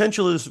 the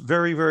potential is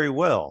very, very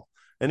well.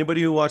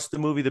 Anybody who watched the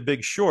movie The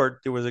Big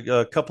Short, there was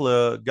a couple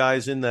of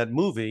guys in that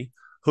movie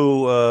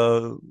who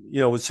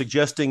was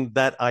suggesting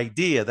that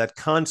idea, that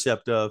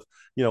concept of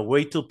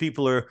wait till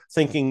people are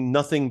thinking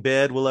nothing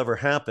bad will ever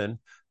happen.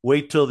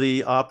 Wait till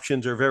the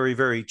options are very,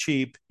 very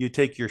cheap. You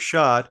take your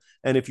shot.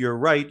 And if you're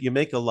right, you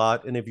make a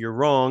lot. And if you're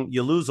wrong,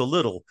 you lose a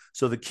little.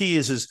 So the key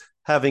is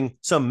having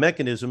some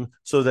mechanism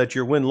so that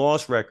your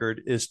win-loss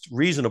record is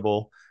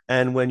reasonable.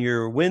 And when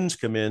your wins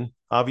come in,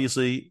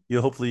 obviously,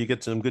 hopefully you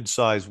get some good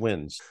size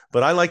wins.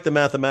 But I like the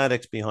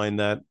mathematics behind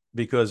that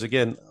because,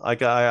 again, I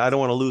don't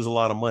want to lose a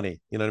lot of money.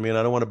 You know what I mean?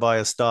 I don't want to buy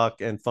a stock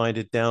and find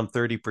it down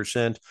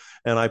 30%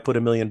 and I put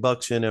 $1 million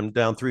in and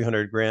down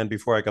 300 grand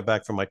before I got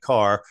back from my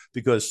car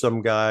because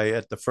some guy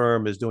at the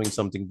firm is doing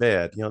something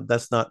bad.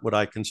 That's not what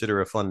I consider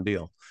a fun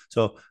deal.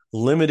 So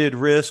limited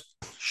risk,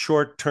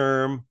 short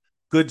term,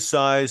 good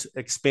size,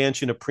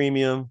 expansion of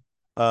premium.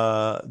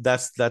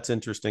 That's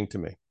interesting to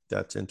me.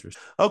 That's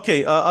interesting.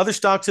 Okay, other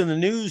stocks in the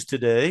news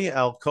today.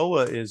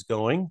 Alcoa is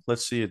going.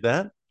 Let's see at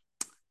that.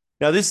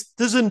 Now, this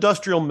is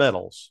industrial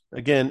metals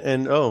again,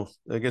 and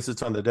I guess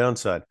it's on the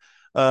downside.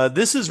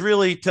 This is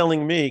really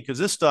telling me because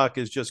this stock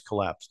has just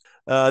collapsed.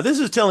 This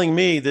is telling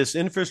me this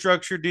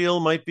infrastructure deal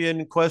might be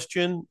in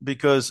question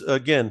because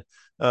again,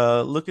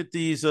 look at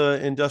these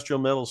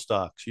industrial metal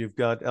stocks. You've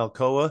got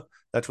Alcoa.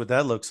 That's what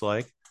that looks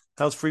like.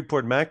 How's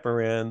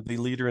Freeport-McMoRan, the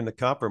leader in the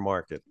copper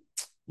market?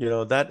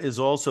 That is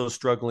also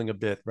struggling a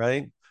bit,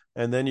 right?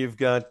 And then you've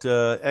got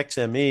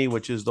XME,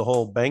 which is the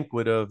whole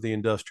banquet of the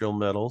industrial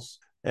metals.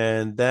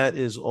 And that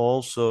is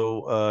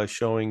also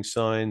showing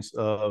signs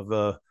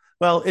of,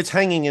 well, it's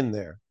hanging in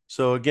there.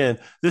 So again,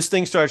 this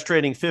thing starts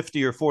trading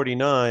 50 or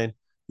 49,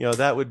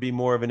 that would be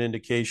more of an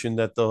indication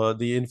that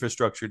the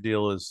infrastructure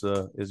deal is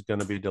going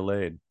to be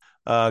delayed.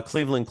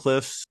 Cleveland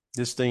Cliffs,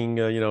 this thing,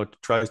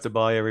 tries to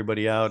buy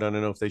everybody out. I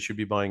don't know if they should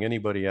be buying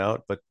anybody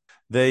out, but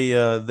they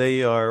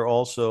are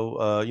also,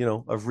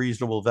 of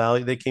reasonable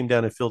value. They came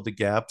down and filled the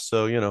gap.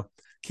 So,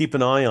 keep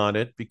an eye on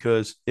it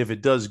because if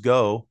it does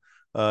go,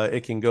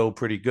 it can go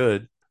pretty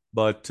good.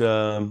 But,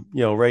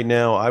 right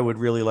now, I would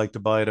really like to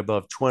buy it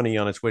above 20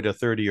 on its way to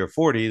 30 or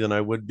 40, then I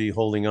would be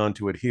holding on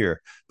to it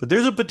here. But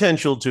there's a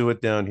potential to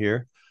it down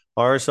here.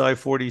 RSI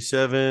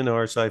 47,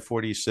 RSI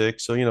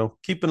 46. So,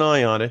 keep an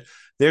eye on it.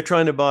 They're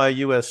trying to buy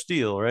U.S.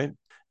 Steel, right?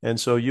 And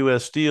so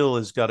U.S. Steel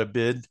has got a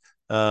bid.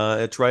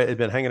 It's right. It's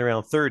been hanging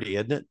around 30,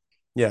 isn't it?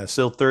 Yeah,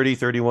 still 30,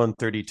 31,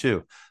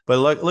 32. But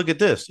look at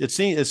this. It's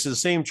the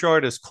same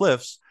chart as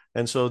Cliffs.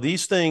 And so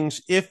these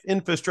things, if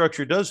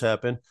infrastructure does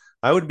happen,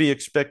 I would be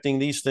expecting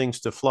these things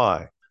to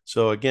fly.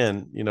 So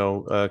again,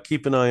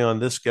 keep an eye on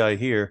this guy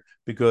here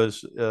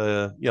because,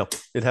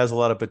 it has a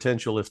lot of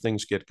potential if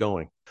things get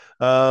going.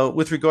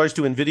 With regards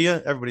to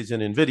NVIDIA, everybody's in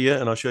NVIDIA,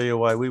 and I'll show you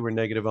why we were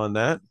negative on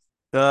that.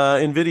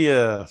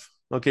 NVIDIA.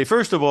 Okay,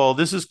 first of all,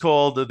 this is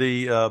called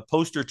the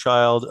poster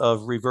child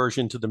of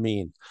reversion to the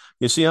mean.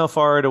 You see how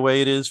far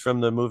away it is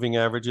from the moving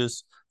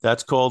averages?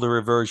 That's called the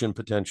reversion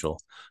potential.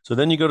 So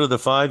then you go to the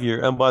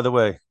 5-year. And by the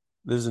way,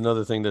 this is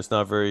another thing that's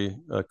not very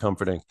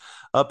comforting.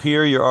 Up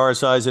here, your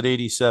RSI is at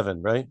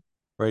 87, right?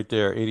 Right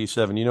there,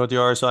 87. You know what the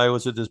RSI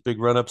was at this big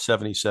run up?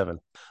 77.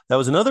 That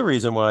was another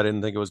reason why I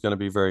didn't think it was going to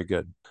be very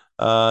good.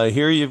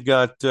 Here you've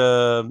got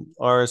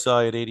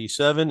RSI at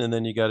 87, and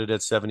then you got it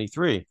at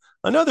 73.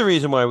 Another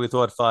reason why we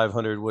thought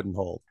 500 wouldn't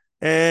hold.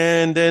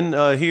 And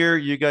then here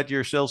you got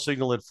your sell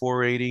signal at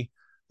 480.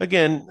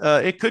 Again,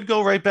 it could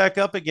go right back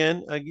up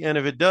again. And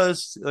if it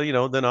does,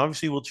 then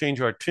obviously we'll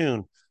change our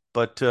tune.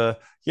 But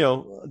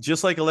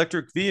just like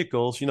electric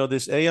vehicles,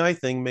 this AI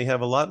thing may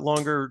have a lot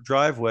longer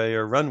driveway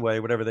or runway,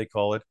 whatever they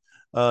call it,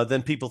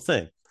 than people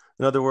think.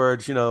 In other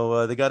words,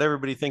 they got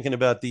everybody thinking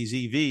about these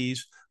EVs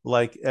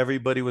like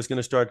everybody was going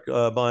to start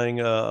buying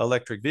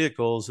electric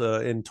vehicles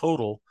in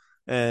total,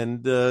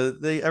 and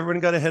everyone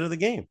got ahead of the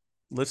game.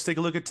 Let's take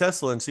a look at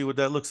Tesla and see what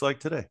that looks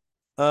like today.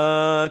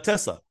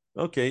 Tesla.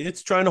 Okay,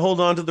 it's trying to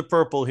hold on to the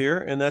purple here,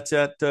 and that's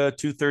at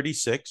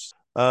 236.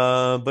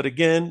 But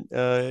again,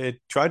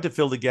 it tried to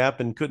fill the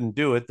gap and couldn't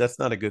do it. That's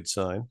not a good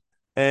sign.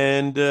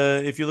 And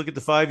if you look at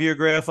the 5-year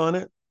graph on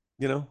it,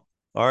 you know,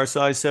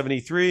 RSI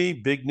 73,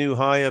 big new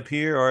high up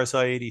here,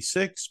 RSI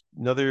 86,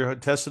 another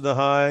test of the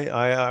high,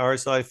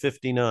 RSI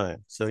 59.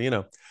 So,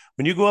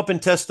 when you go up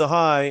and test the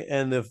high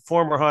and the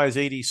former high is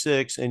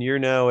 86 and you're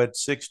now at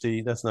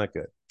 60, that's not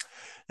good.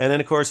 And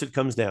then, of course, it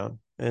comes down,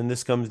 and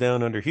this comes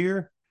down under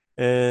here,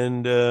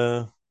 and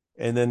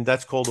then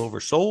that's called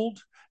oversold,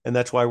 and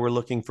that's why we're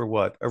looking for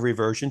what? A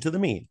reversion to the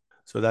mean.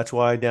 So that's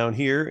why down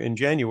here in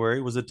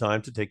January was the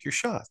time to take your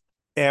shot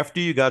after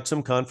you got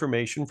some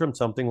confirmation from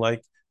something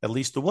like at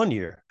least the 1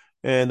 year,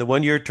 and the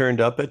 1 year turned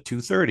up at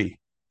 230,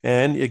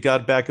 and it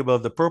got back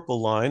above the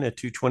purple line at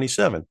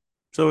 227.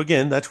 So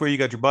again, that's where you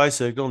got your buy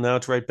signal. Now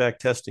it's right back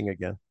testing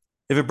again.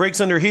 If it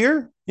breaks under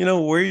here,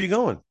 where are you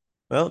going?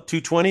 Well,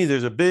 220,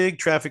 there's a big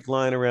traffic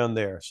line around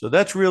there. So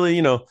that's really,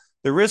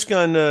 the risk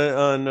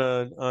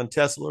on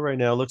Tesla right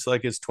now looks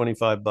like it's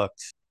 $25.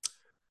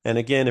 And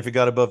again, if it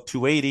got above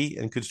 280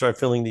 and could start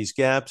filling these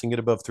gaps and get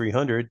above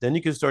 300, then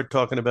you can start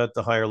talking about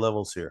the higher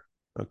levels here.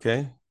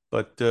 Okay.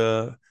 But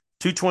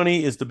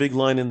 220 is the big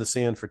line in the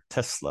sand for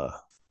Tesla.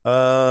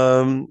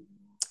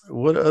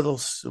 What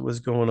else was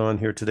going on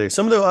here today?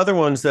 Some of the other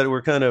ones that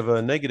were kind of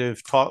a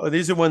negative talk.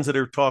 These are ones that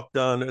are talked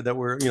on that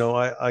were,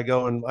 I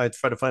go and I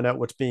try to find out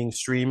what's being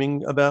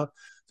streaming about.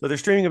 So they're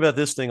streaming about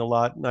this thing a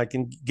lot, and I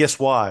can guess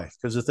why,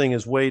 because the thing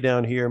is way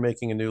down here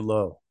making a new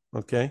low.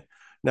 Okay.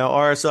 Now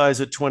RSI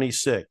is at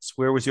 26.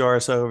 Where was the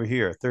RSI over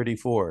here?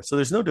 34. So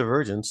there's no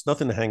divergence,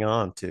 nothing to hang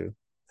on to.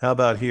 How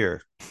about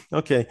here?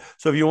 Okay.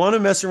 So if you want to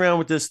mess around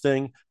with this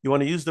thing, you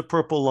want to use the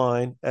purple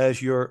line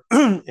as your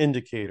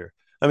indicator.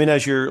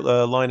 As your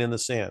line in the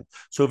sand.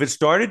 So if it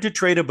started to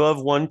trade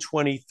above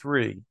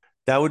 123,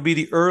 that would be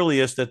the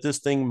earliest that this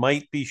thing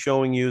might be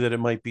showing you that it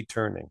might be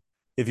turning.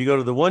 If you go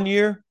to the 1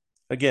 year,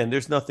 again,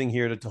 there's nothing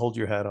here to hold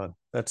your hat on.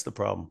 That's the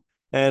problem.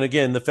 And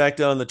again, the fact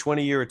that on the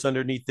 20-year it's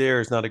underneath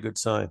there is not a good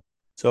sign.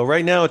 So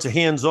right now it's a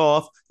hands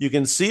off. You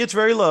can see it's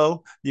very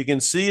low. You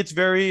can see it's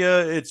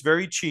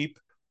very cheap,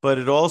 but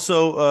it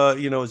also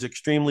is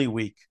extremely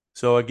weak.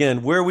 So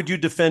again, where would you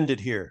defend it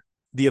here?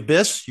 The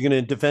abyss? You're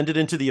going to defend it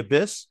into the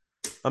abyss?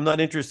 I'm not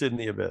interested in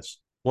the abyss.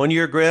 1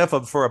 year graph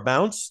up for a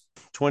bounce,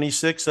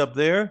 26 up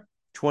there,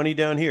 20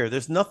 down here.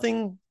 There's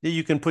nothing that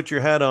you can put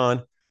your hat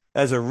on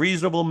as a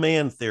reasonable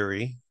man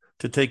theory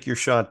to take your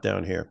shot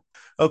down here.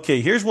 Okay,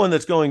 here's one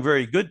that's going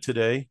very good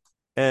today,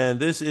 and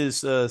this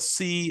is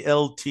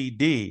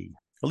CLTD.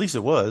 At least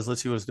it was.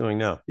 Let's see what it's doing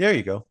now. There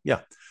you go. Yeah.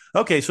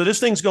 Okay, so this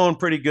thing's going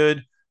pretty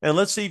good, and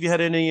let's see if you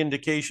had any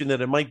indication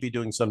that it might be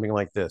doing something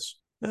like this.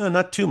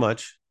 Not too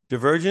much.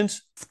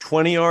 Divergence,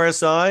 20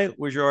 RSI.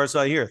 Where's your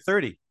RSI here?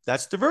 30.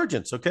 That's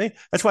divergence, okay?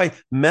 That's why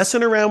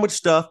messing around with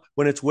stuff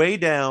when it's way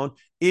down,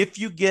 if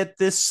you get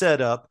this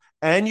set up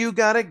and you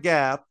got a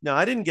gap, now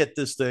I didn't get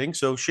this thing,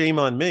 so shame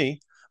on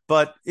me,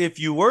 but if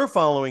you were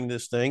following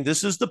this thing,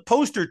 this is the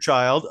poster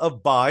child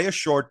of buy a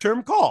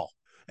short-term call.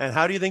 And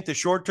how do you think the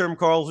short-term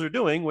calls are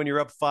doing when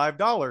you're up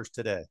 $5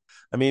 today?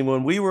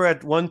 When we were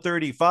at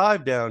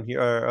 135 down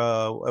here,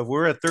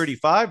 we're at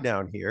 35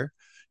 down here,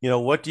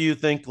 what do you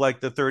think like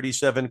the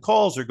 37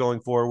 calls are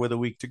going for with a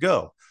week to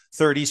go?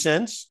 30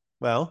 cents?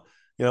 Well,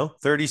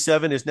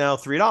 37 is now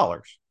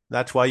 $3.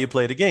 That's why you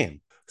play the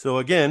game. So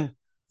again,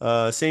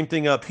 same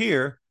thing up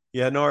here.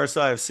 You had an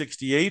RSI of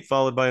 68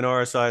 followed by an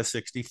RSI of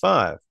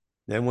 65.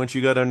 Then once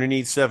you got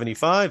underneath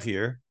 75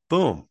 here,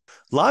 boom.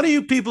 A lot of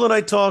you people that I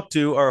talk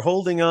to are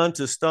holding on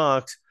to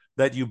stocks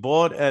that you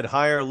bought at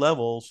higher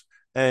levels,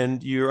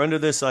 and you're under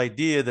this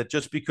idea that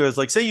just because,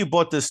 like, say you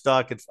bought this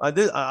stock,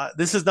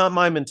 this is not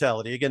my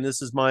mentality. Again,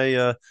 this is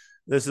my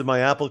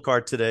apple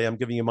cart today. I'm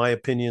giving you my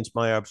opinions,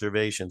 my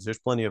observations. There's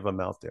plenty of them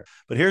out there,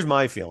 but here's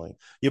my feeling.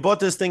 You bought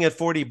this thing at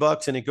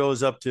 $40 and it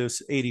goes up to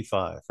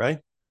 85, right?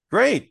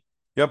 Great.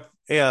 Yep.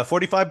 Yeah,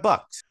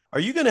 $45. Are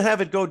you going to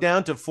have it go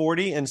down to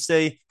 40 and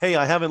say, hey,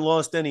 I haven't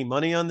lost any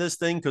money on this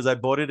thing because I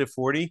bought it at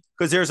 40?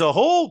 Because there's a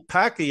whole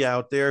packy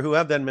out there who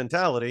have that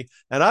mentality,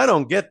 and I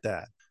don't get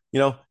that.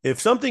 If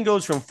something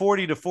goes from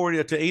 40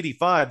 to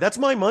 85, that's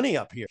my money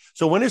up here.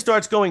 So when it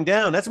starts going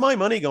down, that's my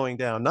money going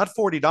down, not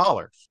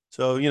 $40.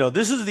 So,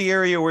 this is the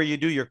area where you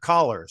do your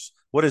collars.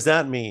 What does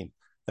that mean?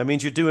 That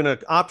means you're doing an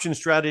option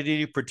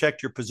strategy to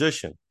protect your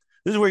position.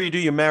 This is where you do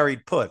your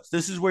married puts.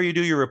 This is where you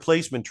do your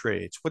replacement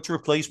trades. What's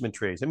replacement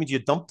trades? That means you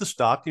dump the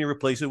stock and you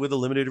replace it with a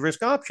limited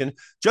risk option,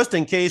 just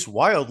in case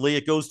wildly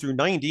it goes through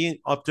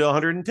 90 up to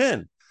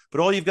 110.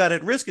 But all you've got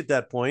at risk at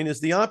that point is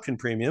the option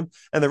premium,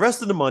 and the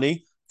rest of the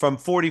money from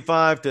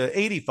 45 to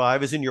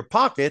 85 is in your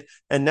pocket.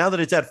 And now that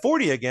it's at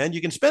 40 again,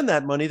 you can spend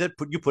that money that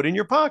you put in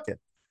your pocket.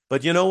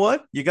 But you know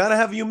what? You got to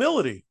have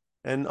humility.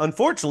 And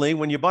unfortunately,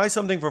 when you buy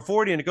something for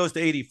 40 and it goes to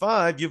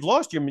 85, you've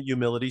lost your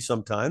humility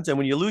sometimes. And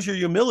when you lose your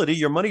humility,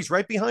 your money's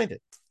right behind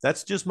it.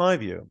 That's just my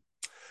view.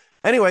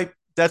 Anyway,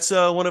 that's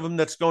one of them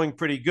that's going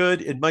pretty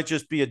good. It might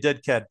just be a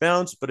dead cat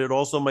bounce, but it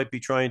also might be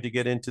trying to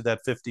get into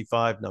that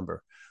 55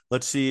 number.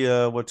 Let's see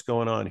what's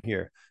going on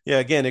here. Yeah,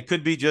 again, it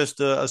could be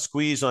just a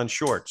squeeze on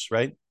shorts,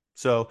 right?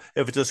 So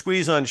if it's a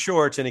squeeze on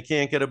shorts and it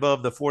can't get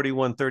above the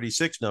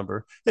 41.36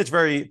 number, it's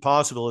very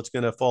possible it's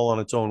going to fall on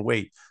its own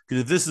weight.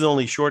 Because if this is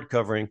only short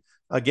covering,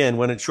 again,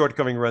 when it's short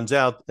covering runs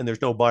out and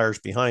there's no buyers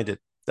behind it,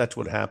 that's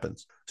what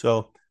happens.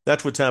 So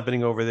that's what's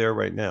happening over there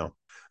right now.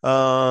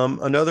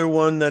 Another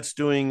one that's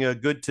doing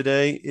good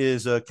today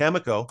is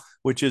Cameco,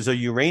 which is a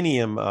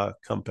uranium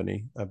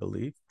company, I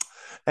believe.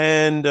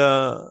 And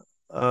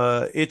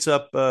it's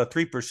up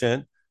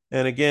 3%.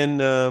 And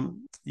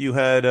again, you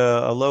had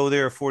a low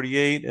there of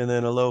 48 and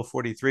then a low of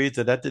 43.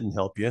 So that didn't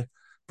help you,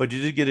 but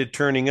you did get it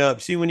turning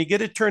up. See, when you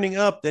get it turning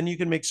up, then you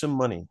can make some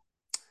money.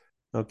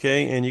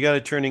 Okay. And you got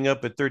it turning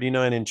up at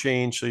 39 and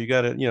change. So you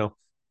got to,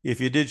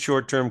 if you did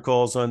short term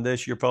calls on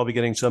this, you're probably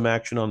getting some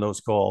action on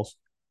those calls.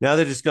 Now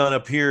that it's gone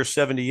up here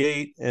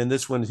 78 and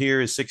this one here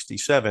is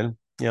 67,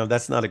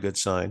 that's not a good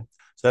sign.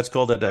 So that's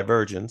called a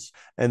divergence.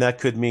 And that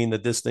could mean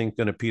that this thing's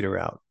going to peter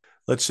out.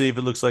 Let's see if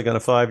it looks like on a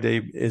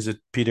 5-day, is it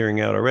petering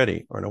out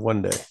already, or on a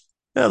 1-day?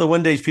 Now, the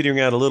 1-day is petering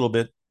out a little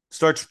bit.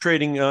 Starts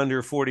trading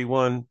under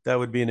 41. That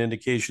would be an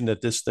indication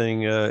that this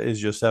thing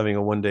is just having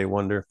a 1-day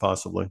wonder,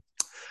 possibly.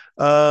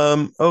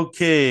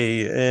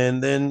 Okay.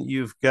 And then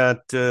you've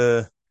got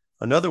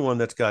another one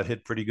that's got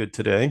hit pretty good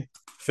today,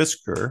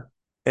 Fisker.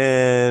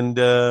 And,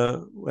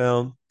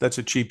 well, that's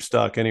a cheap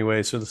stock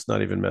anyway, so let's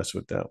not even mess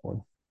with that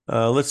one.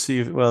 Let's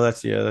see. Well,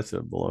 that's a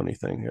baloney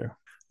thing here.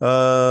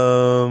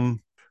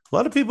 A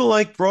lot of people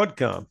like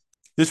Broadcom.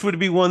 This would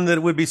be one that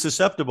would be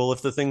susceptible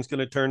if the thing's going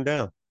to turn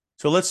down.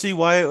 So let's see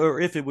why or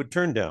if it would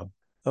turn down.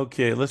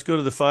 Okay, let's go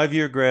to the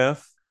 5-year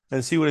graph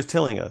and see what it's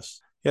telling us.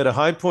 You had a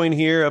high point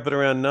here up at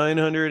around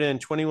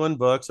 921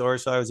 bucks.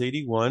 RSI was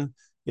 81.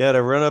 You had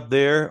a run up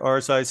there,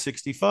 RSI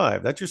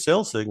 65. That's your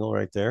sell signal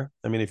right there.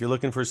 I mean, if you're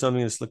looking for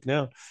something that's looking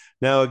out.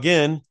 Now,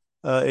 again,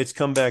 it's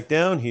come back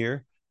down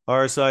here.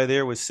 RSI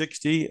there was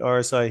 60.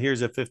 RSI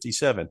here's at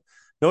 57.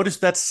 Notice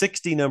that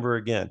 60 number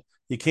again.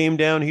 You came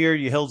down here,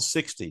 you held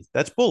 60.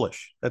 That's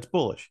bullish. That's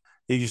bullish.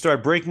 If you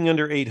start breaking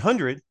under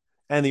 800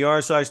 and the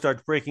RSI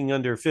starts breaking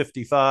under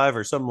 55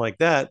 or something like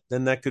that,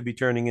 then that could be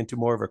turning into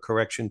more of a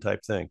correction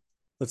type thing.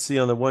 Let's see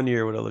on the 1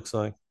 year what it looks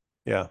like.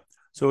 Yeah.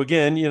 So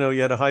again, you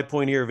had a high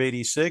point here of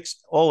 86.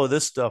 All of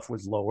this stuff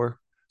was lower.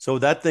 So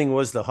that thing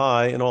was the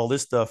high, and all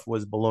this stuff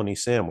was bologna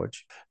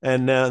sandwich.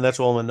 And now that's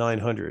all in the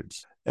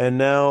 900s. And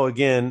now,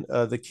 again,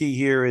 the key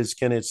here is,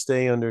 can it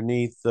stay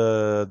underneath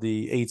the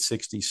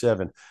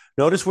 867?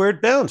 Notice where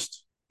it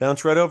bounced.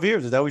 Bounced right over here.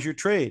 That was your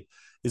trade.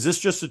 Is this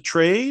just a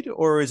trade,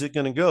 or is it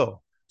going to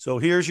go? So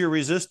here's your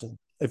resistance.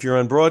 If you're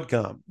on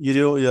Broadcom, you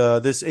do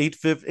this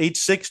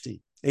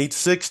 860,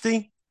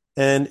 860,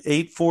 and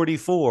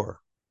 844.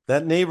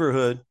 That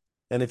neighborhood.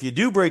 And if you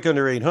do break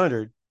under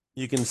 800,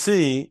 you can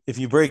see if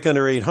you break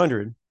under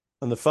 800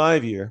 on the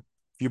 5-year,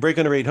 if you break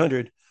under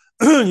 800,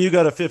 you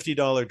got a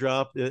 $50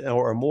 drop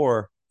or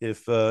more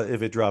if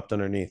it dropped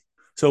underneath.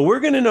 So we're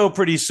going to know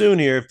pretty soon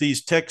here if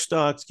these tech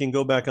stocks can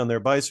go back on their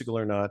bicycle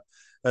or not.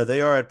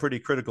 They are at pretty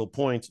critical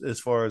points as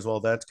far as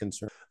all that's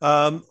concerned.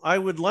 I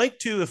would like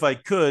to, if I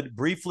could,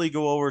 briefly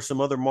go over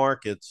some other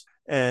markets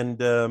and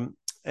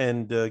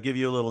give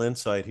you a little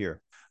insight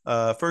here.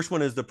 First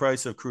one is the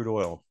price of crude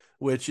oil,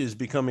 which is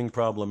becoming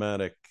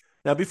problematic.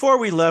 Now, before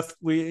we left,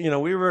 we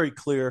were very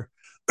clear,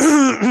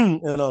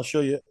 and I'll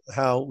show you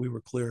how we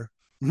were clear.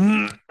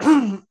 Go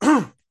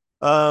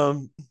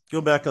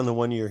back on the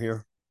 1 year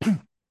here.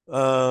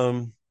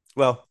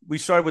 Well, we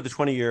started with the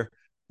 20-year.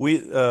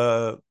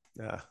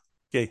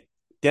 Okay,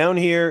 down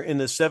here in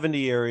the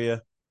 70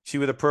 area, see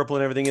where the purple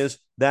and everything is?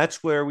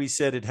 That's where we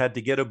said it had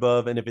to get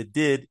above, and if it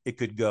did, it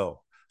could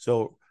go.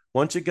 So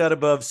once it got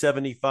above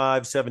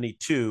 75,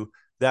 72,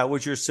 that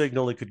was your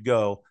signal it could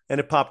go, and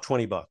it popped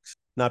 20 bucks.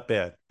 Not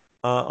bad.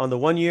 On the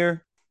 1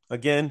 year,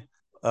 again,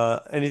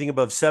 anything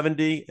above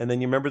 70, and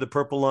then you remember the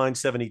purple line,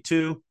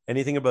 72,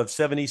 anything above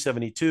 70,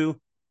 72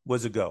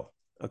 was a go.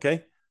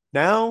 Okay.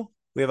 Now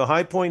we have a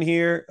high point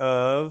here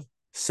of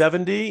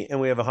 70, and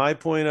we have a high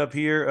point up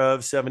here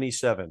of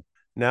 77.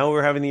 Now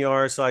we're having the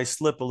RSI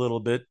slip a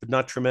little bit, but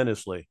not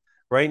tremendously.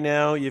 Right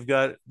now, you've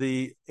got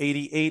the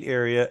 88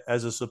 area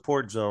as a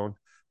support zone,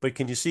 but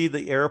can you see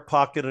the air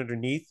pocket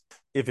underneath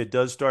if it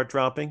does start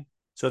dropping?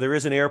 So there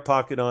is an air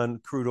pocket on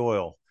crude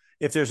oil.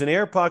 If there's an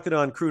air pocket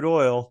on crude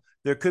oil,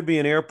 there could be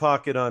an air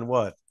pocket on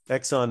what?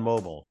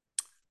 ExxonMobil.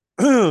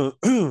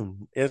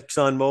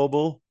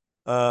 ExxonMobil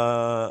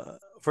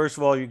First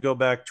of all, you go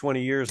back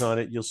 20 years on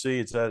it, you'll see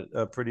it's at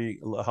a pretty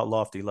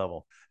lofty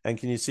level. And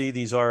can you see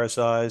these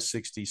RSIs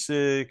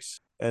 66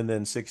 and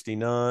then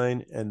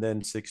 69 and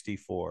then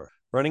 64?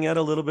 Running out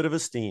a little bit of a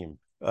steam.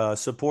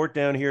 Support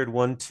down here at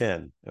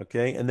 110.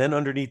 Okay. And then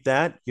underneath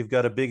that, you've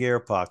got a big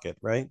air pocket,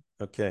 right?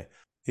 Okay.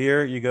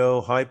 Here you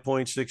go, high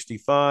point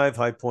 65,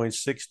 high point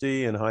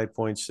 60, and high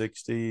point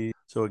 60.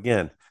 So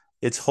again,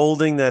 it's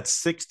holding that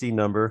 60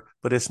 number,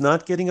 but it's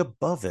not getting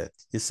above it.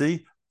 You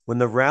see, when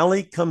the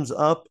rally comes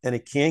up and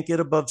it can't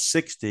get above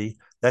 60,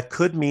 that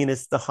could mean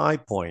it's the high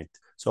point.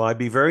 So I'd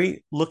be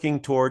very looking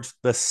towards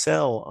the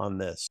sell on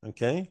this.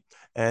 Okay.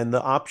 And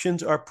the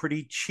options are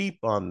pretty cheap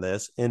on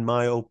this, in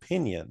my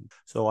opinion.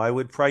 So I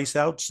would price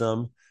out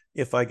some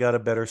if I got a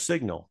better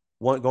signal.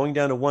 Going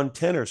down to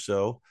 110 or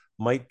so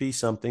might be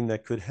something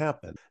that could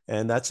happen.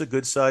 And that's a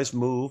good size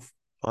move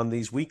on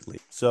these weekly.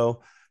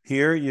 So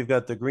here you've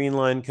got the green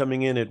line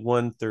coming in at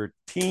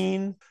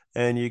 113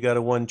 and you got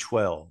a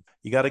 112.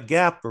 You got a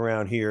gap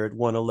around here at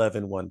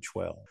 111,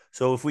 112.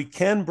 So if we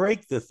can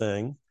break the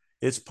thing,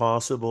 it's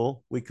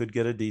possible we could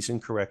get a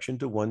decent correction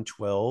to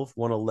 112,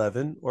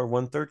 111, or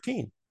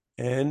 113.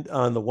 And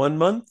on the 1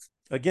 month,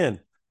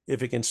 again,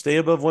 if it can stay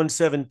above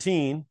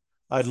 117,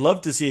 I'd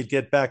love to see it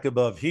get back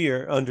above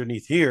here,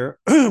 underneath here,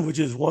 which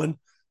is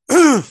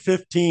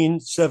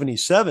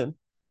 115.77.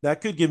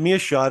 That could give me a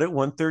shot at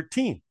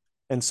 113.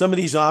 And some of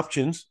these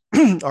options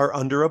are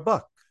under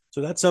 $1.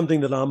 So that's something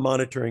that I'm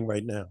monitoring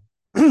right now.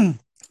 And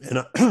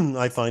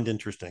I find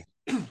interesting.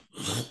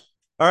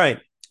 All right,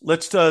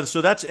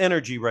 so that's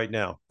energy right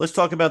now. Let's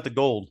talk about the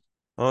gold.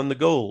 On the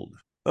gold.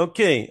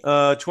 Okay,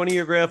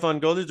 20-year graph on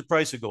gold is the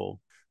price of gold.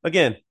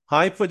 Again,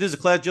 high point, this is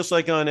a class just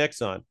like on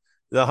Exxon.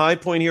 The high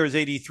point here is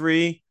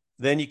 83.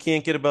 Then you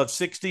can't get above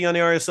 60 on the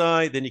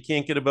RSI. Then you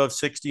can't get above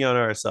 60 on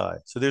RSI.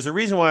 So there's a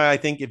reason why I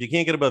think if you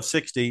can't get above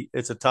 60,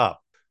 it's a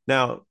top.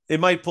 Now, it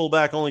might pull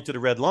back only to the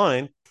red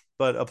line,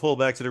 but a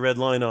pullback to the red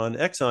line on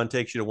Exxon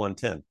takes you to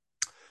 110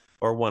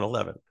 or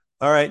 111.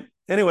 All right.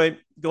 Anyway,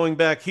 going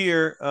back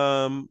here,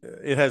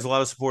 it has a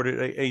lot of support at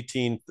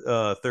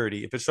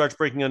 1830. If it starts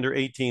breaking under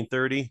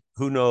 1830,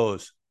 who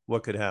knows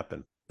what could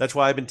happen? That's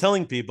why I've been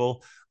telling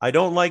people I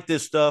don't like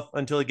this stuff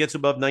until it gets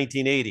above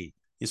 1980.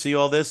 You see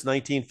all this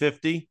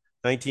 1950,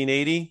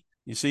 1980.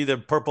 You see the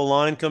purple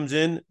line comes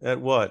in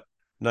at what?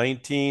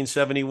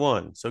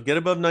 1971. So get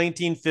above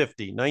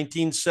 1950,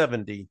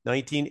 1970,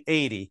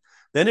 1980.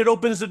 Then it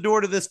opens the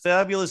door to this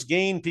fabulous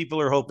gain people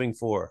are hoping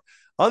for.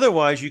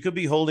 Otherwise, you could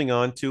be holding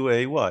on to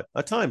a what?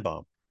 A time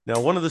bomb. Now,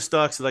 one of the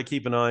stocks that I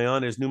keep an eye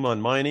on is Newmont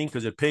Mining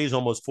because it pays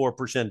almost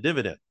 4%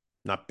 dividend.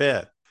 Not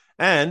bad.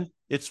 And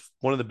it's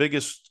one of the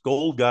biggest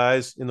gold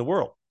guys in the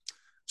world.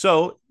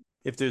 So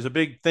if there's a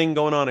big thing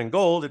going on in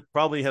gold, it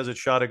probably has a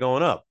shot of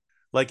going up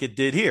like it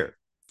did here,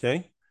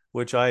 okay,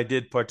 which I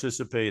did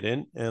participate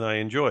in and I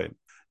enjoyed.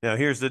 Now,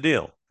 here's the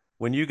deal.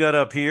 When you got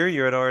up here,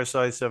 you're at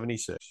RSI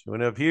 76. You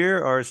went up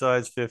here,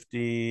 RSI is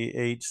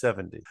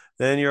 58.70.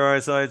 Then your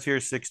RSI is here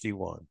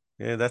 61.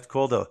 Okay, that's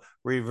called a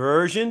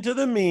reversion to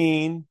the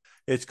mean.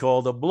 It's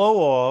called a blow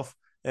off.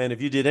 And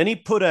if you did any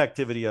put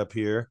activity up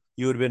here,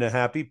 you would have been a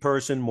happy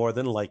person more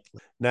than likely.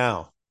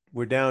 Now,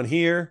 we're down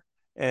here.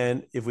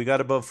 And if we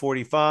got above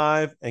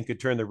 45 and could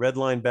turn the red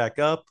line back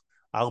up,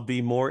 I'll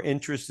be more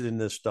interested in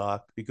this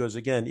stock because,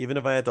 again, even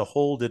if I had to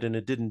hold it and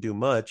it didn't do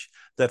much,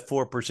 that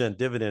 4%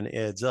 dividend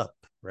adds up,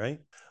 right?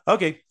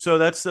 Okay, so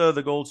that's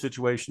the gold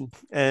situation.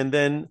 And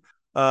then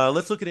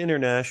let's look at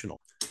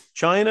international.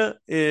 China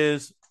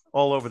is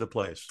all over the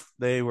place.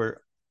 They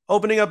were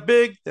opening up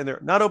big, then they're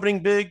not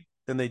opening big,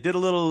 then they did a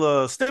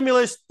little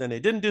stimulus, then they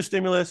didn't do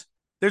stimulus.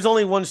 There's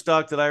only one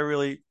stock that I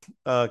really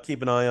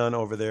keep an eye on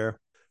over there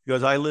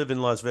because I live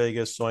in Las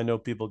Vegas, so I know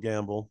people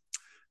gamble.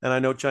 And I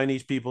know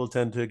Chinese people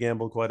tend to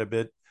gamble quite a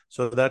bit.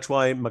 So that's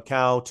why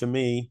Macau, to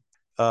me,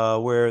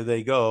 where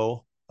they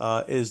go,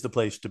 is the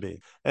place to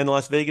be. And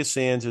Las Vegas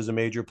Sands is a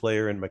major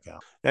player in Macau.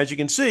 As you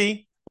can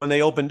see, when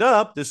they opened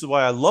up, this is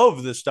why I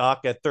love the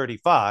stock at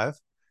 35,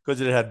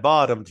 because it had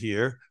bottomed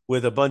here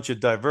with a bunch of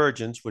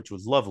divergence, which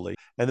was lovely.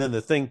 And then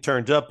the thing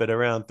turned up at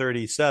around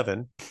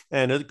 37,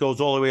 and it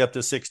goes all the way up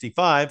to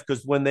 65,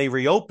 because when they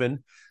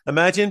reopen,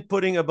 imagine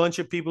putting a bunch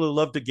of people who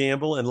love to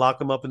gamble and lock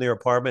them up in their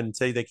apartment and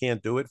say they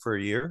can't do it for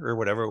a year or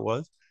whatever it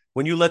was.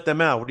 When you let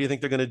them out, what do you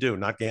think they're going to do?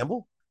 Not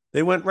gamble?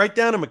 They went right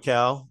down to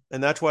Macau,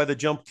 and that's why the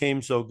jump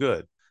came so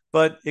good.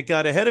 But it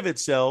got ahead of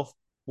itself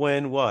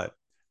when what?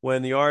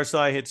 When the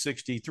RSI hit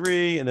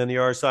 63, and then the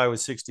RSI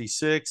was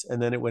 66,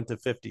 and then it went to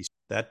 50.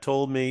 That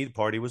told me the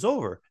party was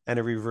over and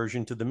a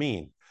reversion to the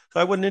mean. So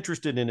I wasn't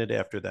interested in it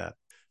after that.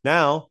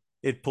 Now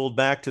it pulled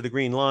back to the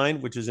green line,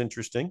 which is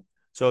interesting.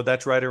 So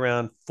that's right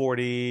around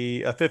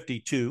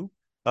 52,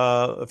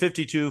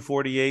 52,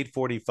 48,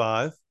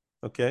 45.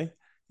 Okay.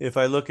 If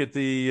I look at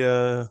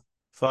the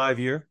 5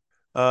 year,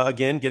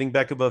 again, getting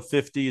back above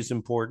 50 is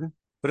important,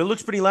 but it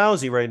looks pretty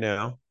lousy right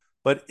now.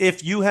 But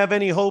if you have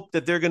any hope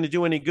that they're going to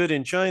do any good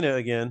in China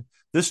again,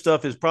 this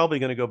stuff is probably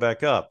going to go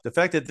back up. The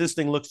fact that this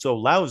thing looks so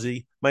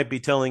lousy might be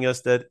telling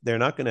us that they're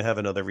not going to have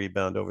another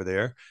rebound over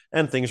there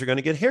and things are going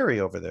to get hairy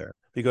over there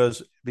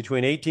because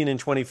between 18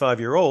 and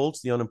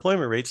 25-year-olds, the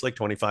unemployment rate's like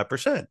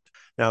 25%.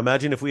 Now,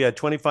 imagine if we had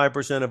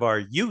 25% of our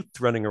youth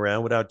running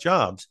around without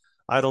jobs.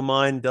 Idle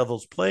mind,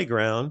 devil's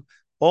playground.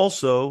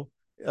 Also,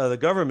 the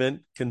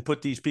government can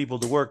put these people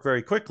to work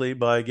very quickly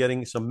by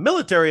getting some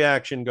military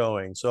action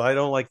going. So I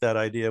don't like that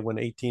idea when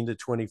 18 to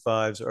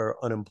 25s are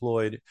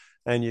unemployed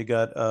and you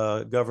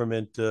got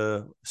government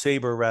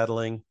saber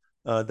rattling.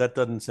 That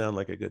doesn't sound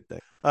like a good thing.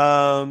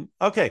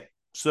 Okay,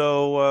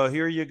 so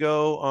here you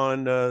go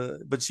on.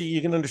 But see,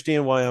 you can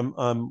understand why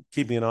I'm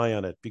keeping an eye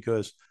on it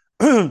because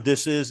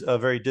this is a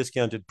very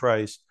discounted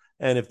price.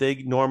 And if they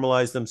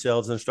normalize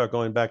themselves and start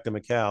going back to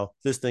Macau,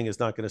 this thing is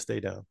not going to stay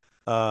down.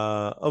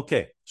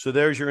 Okay, so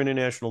there's your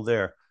international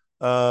there.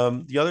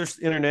 The other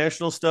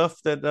international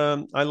stuff that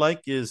I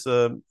like is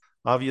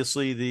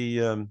obviously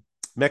the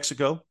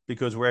Mexico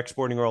because we're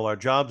exporting all our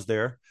jobs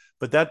there.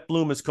 But that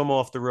bloom has come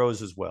off the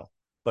rose as well.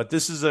 But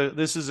this is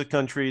a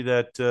country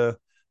that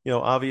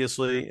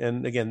obviously,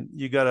 and again,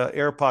 you got an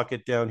air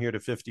pocket down here to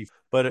 50.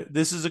 But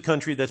this is a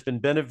country that's been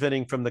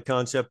benefiting from the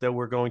concept that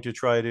we're going to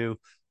try to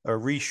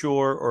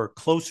reshore or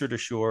closer to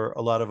shore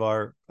a lot of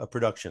our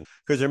production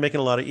because they're making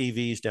a lot of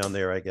EVs down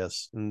there, I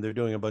guess, and they're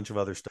doing a bunch of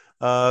other stuff.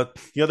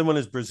 The other one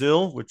is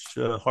Brazil, which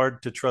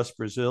hard to trust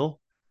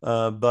Brazil,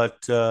 but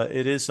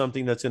it is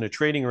something that's in a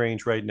trading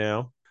range right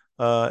now.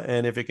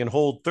 And if it can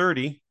hold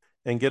 30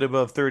 and get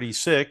above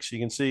 36, you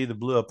can see the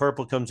blue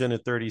purple comes in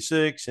at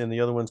 36 and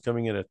the other one's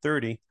coming in at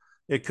 30.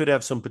 It could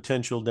have some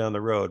potential down the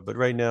road, but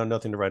right now,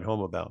 nothing to write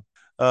home about.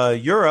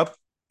 Europe,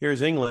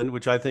 here's England,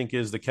 which I think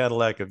is the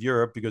Cadillac of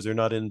Europe because they're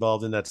not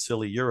involved in that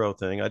silly Euro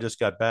thing. I just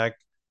got back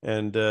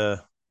and,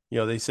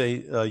 they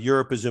say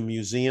Europe is a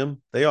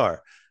museum. They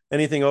are.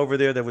 Anything over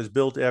there that was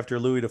built after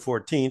Louis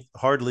XIV,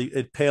 hardly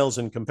it pales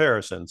in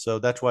comparison. So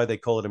that's why they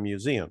call it a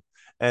museum.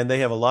 And they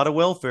have a lot of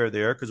welfare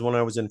there because when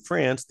I was in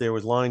France, there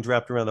was lines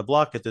wrapped around the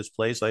block at this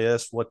place. I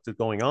asked what's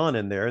going on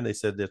in there, and they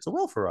said it's a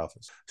welfare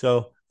office.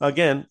 So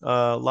again,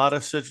 a lot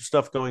of such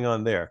stuff going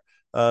on there.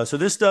 So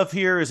this stuff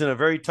here is in a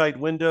very tight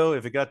window.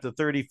 If it got to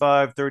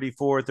 35,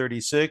 34,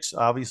 36,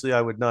 obviously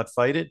I would not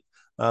fight it.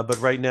 But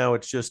right now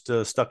it's just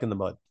stuck in the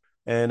mud.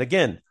 And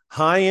again,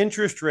 high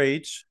interest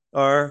rates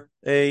are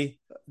a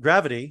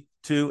gravity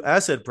to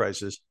asset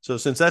prices. So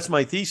since that's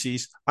my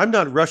thesis, I'm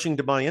not rushing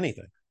to buy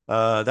anything.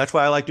 That's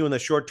why I like doing the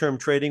short-term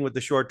trading with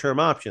the short-term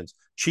options.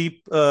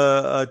 Cheap,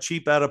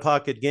 cheap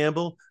out-of-pocket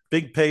gamble,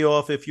 big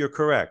payoff if you're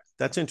correct.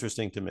 That's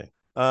interesting to me.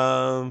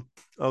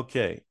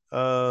 Okay.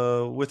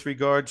 With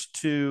regards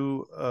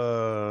to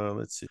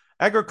let's see,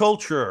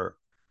 agriculture.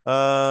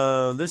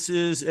 This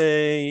is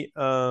a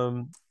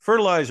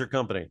fertilizer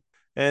company,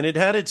 and it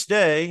had its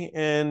day,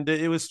 and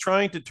it was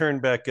trying to turn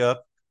back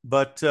up.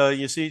 But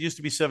you see, it used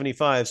to be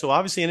 75. So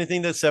obviously,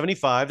 anything that's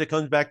 75 that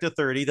comes back to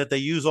 30 that they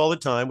use all the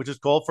time, which is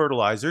called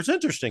fertilizer, it's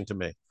interesting to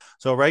me.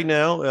 So right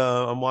now,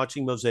 I'm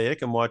watching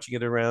Mosaic. I'm watching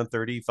it around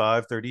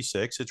 35,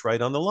 36. It's right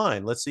on the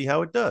line. Let's see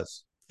how it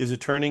does. Is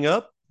it turning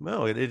up?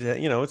 No,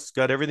 it's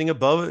got everything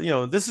above.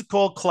 This is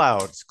called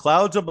clouds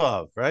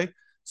above, right?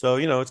 So,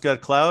 it's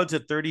got clouds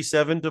at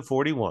 37 to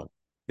 41.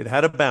 It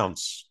had a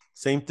bounce.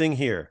 Same thing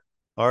here.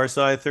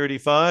 RSI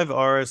 35,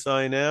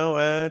 RSI now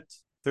at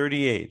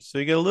 38. So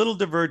you get a little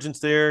divergence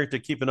there to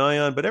keep an eye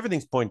on, but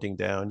everything's pointing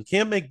down. You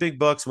can't make big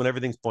bucks when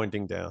everything's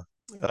pointing down.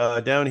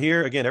 Down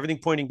here, again, everything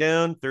pointing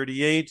down,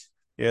 38.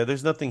 Yeah,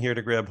 there's nothing here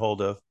to grab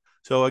hold of.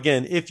 So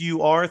again, if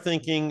you are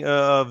thinking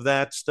of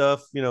that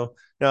stuff,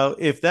 now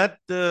if that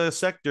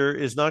sector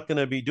is not going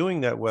to be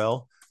doing that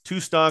well, two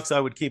stocks I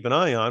would keep an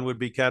eye on would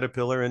be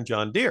Caterpillar and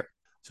John Deere.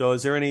 So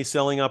is there any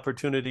selling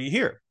opportunity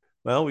here?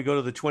 Well, we go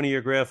to the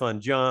 20-year graph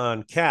on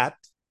John Cat,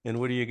 and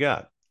what do you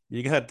got?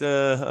 You got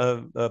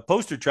a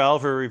poster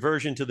child for a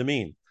reversion to the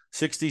mean.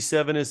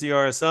 67 is the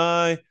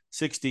RSI,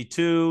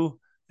 62,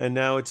 and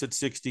now it's at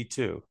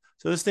 62.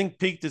 So this thing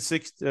peaked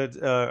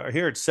at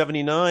here at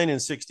 79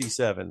 and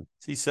 67.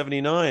 See,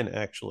 79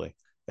 actually.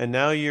 And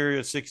now you're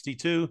at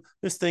 62.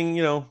 This thing,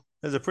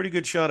 has a pretty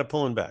good shot of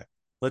pulling back.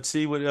 Let's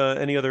see what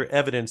any other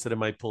evidence that it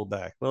might pull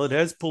back. Well, it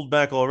has pulled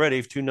back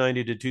already,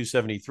 290 to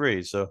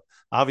 273. So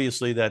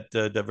obviously that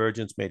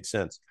divergence made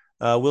sense.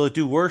 Will it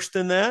do worse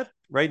than that?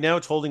 Right now,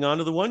 it's holding on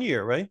to the 1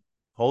 year, right?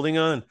 Holding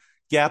on.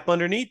 Gap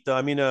underneath,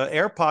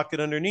 air pocket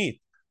underneath.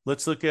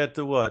 Let's look at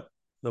the what?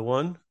 The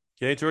one.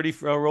 Okay, it's already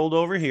rolled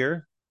over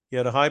here. You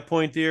had a high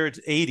point there. It's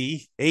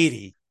 80,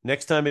 80.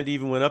 Next time it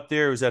even went up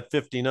there, it was at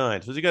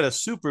 59. So you got a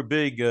super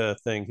big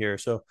thing here.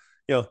 So,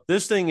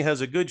 this thing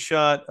has a good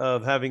shot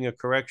of having a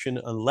correction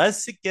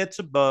unless it gets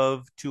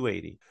above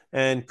 280.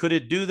 And could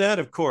it do that?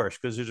 Of course,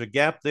 because there's a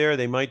gap there.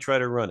 They might try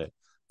to run it.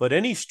 But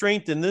any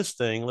strength in this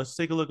thing, let's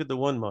take a look at the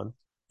 1 month.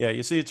 Yeah,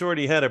 you see, it's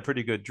already had a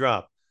pretty good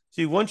drop.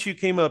 See, once you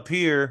came up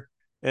here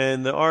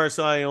and the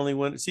RSI only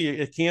went, see,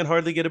 it can't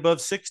hardly get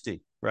above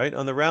 60, right,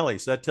 on the rally.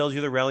 So that tells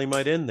you the rally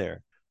might end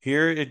there.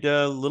 Here, it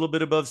a little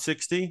bit above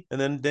 60 and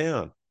then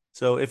down.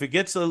 So if it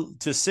gets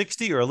to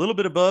 60 or a little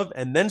bit above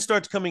and then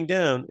starts coming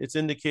down, it's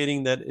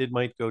indicating that it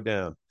might go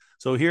down.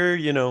 So here,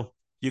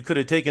 you could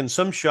have taken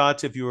some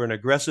shots if you were an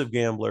aggressive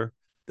gambler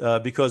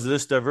because of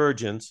this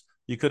divergence.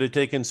 You could have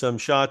taken some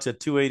shots at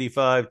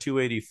 285,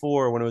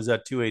 284 when it was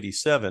at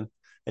 287,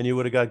 and you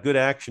would have got good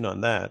action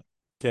on that.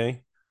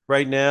 Okay.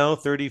 Right now,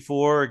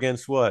 34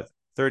 against what?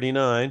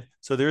 39.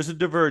 So there's a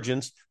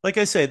divergence. Like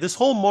I say, this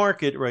whole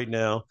market right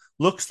now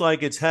looks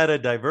like it's had a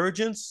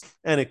divergence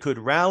and it could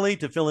rally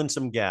to fill in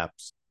some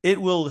gaps.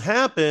 It will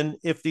happen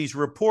if these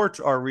reports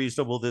are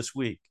reasonable this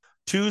week.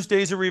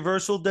 Tuesday's a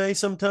reversal day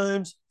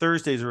sometimes,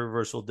 Thursday's a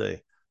reversal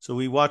day. So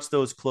we watch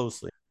those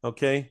closely.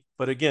 Okay.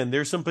 But again,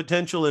 there's some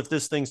potential if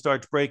this thing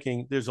starts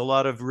breaking. There's a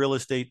lot of real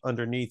estate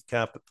underneath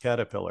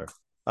Caterpillar.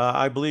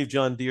 I believe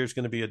John Deere is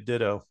going to be a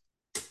ditto.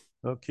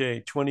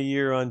 Okay,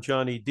 20-year on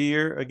Johnny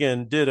Deere.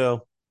 Again,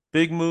 ditto.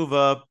 Big move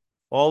up.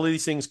 All of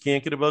these things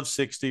can't get above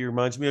 60.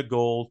 Reminds me of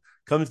gold.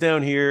 Comes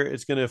down here.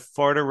 It's going to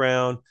fart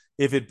around.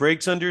 If it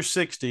breaks under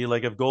 60,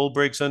 like if gold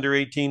breaks under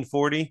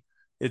 1840,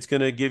 it's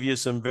going to give you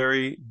some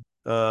very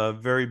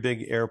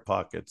big air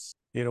pockets.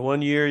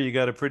 1 year you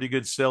got a pretty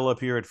good sell up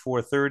here at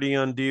 430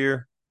 on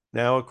Deere.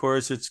 Now, of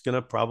course, it's going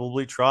to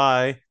probably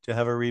try to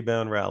have a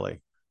rebound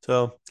rally.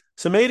 So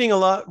summating a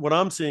lot, what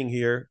I'm seeing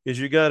here is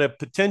you got a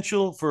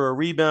potential for a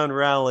rebound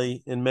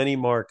rally in many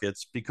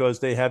markets because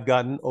they have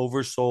gotten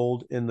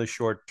oversold in the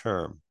short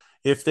term.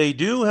 If they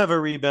do have a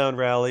rebound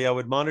rally, I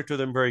would monitor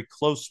them very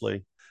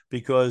closely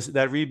because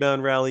that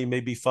rebound rally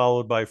may be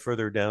followed by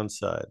further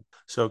downside.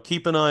 So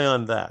keep an eye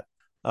on that.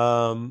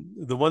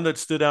 The one that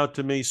stood out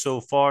to me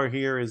so far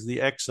here is the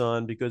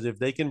Exxon, because if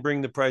they can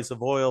bring the price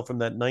of oil from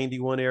that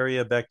 91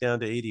 area back down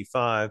to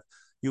 85,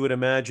 you would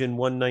imagine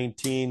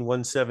 119,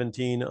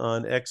 117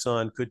 on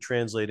Exxon could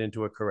translate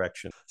into a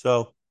correction.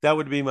 So that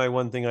would be my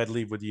one thing I'd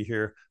leave with you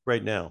here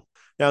right now.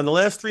 Now, in the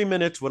last 3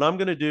 minutes, what I'm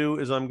going to do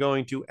is I'm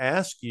going to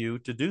ask you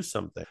to do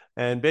something.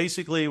 And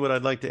basically, what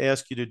I'd like to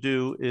ask you to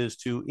do is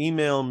to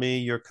email me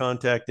your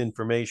contact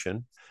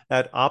information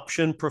at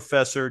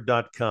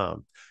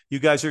optionprofessor.com. You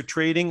guys are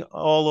trading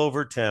all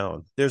over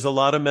town. There's a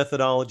lot of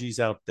methodologies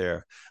out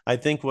there. I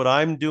think what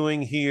I'm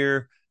doing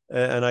here,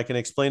 and I can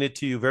explain it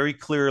to you very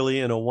clearly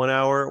in a 1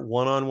 hour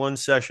one-on-one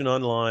session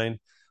online.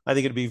 I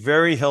think it'd be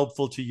very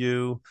helpful to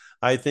you.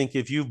 I think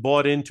if you've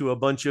bought into a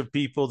bunch of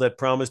people that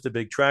promised a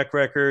big track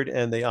record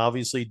and they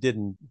obviously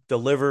didn't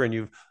deliver, and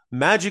you've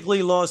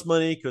magically lost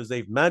money because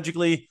they've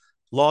magically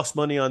lost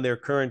money on their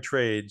current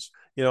trades,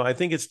 I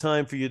think it's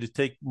time for you to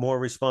take more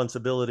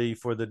responsibility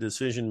for the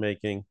decision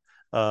making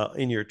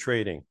in your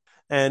trading.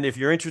 And if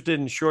you're interested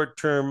in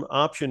short-term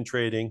option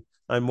trading,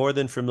 I'm more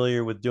than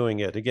familiar with doing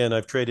it. Again,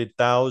 I've traded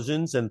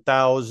thousands and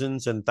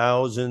thousands and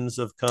thousands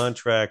of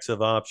contracts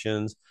of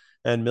options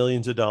and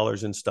millions of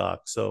dollars in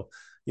stocks. So,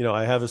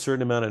 I have a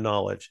certain amount of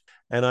knowledge.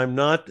 And I'm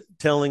not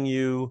telling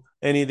you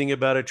anything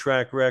about a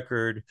track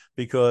record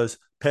because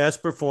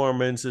past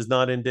performance is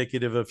not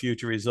indicative of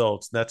future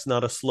results. That's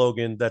not a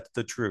slogan. That's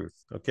the truth.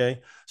 Okay.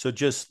 So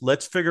just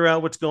let's figure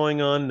out what's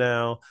going on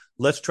now.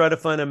 Let's try to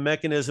find a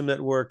mechanism that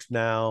works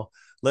now.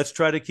 Let's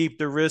try to keep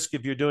the risk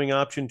if you're doing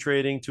option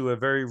trading to a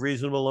very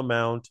reasonable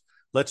amount.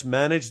 Let's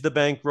manage the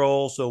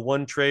bankroll so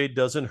one trade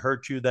doesn't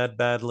hurt you that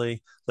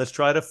badly. Let's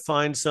try to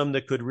find some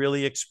that could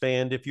really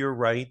expand if you're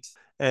right.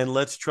 And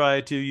let's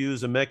try to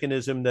use a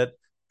mechanism that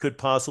could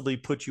possibly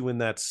put you in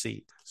that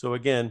seat. So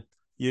again,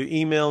 you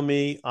email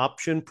me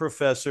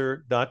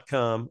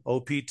optionprofessor.com,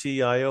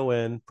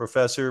 OPTION,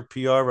 professor,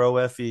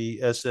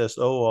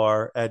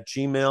 PROFESSOR at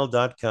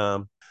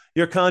gmail.com.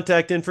 Your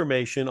contact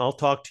information. I'll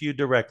talk to you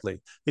directly.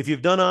 If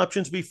you've done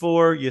options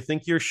before, you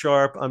think you're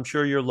sharp, I'm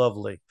sure you're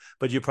lovely,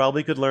 but you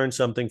probably could learn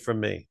something from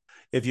me.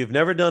 If you've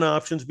never done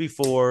options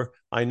before,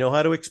 I know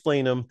how to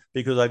explain them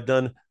because I've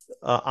done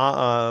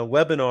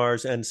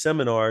webinars and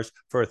seminars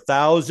for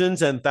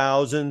thousands and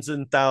thousands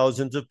and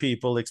thousands of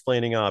people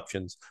explaining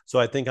options. So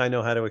I think I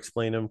know how to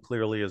explain them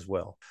clearly as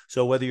well.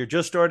 So whether you're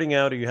just starting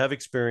out or you have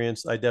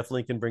experience, I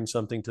definitely can bring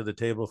something to the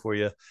table for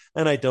you.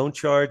 And I don't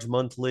charge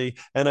monthly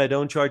and I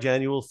don't charge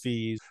annual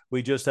fees.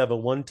 We just have a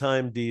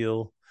one-time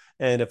deal.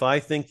 And if I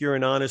think you're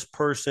an honest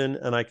person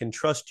and I can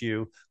trust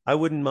you, I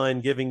wouldn't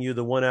mind giving you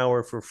the 1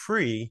 hour for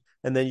free.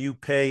 And then you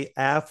pay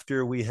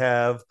after we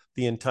have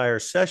the entire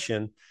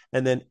session.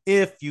 And then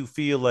if you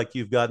feel like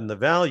you've gotten the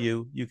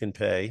value, you can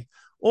pay.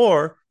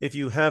 Or if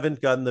you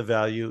haven't gotten the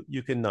value,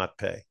 you can not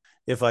pay.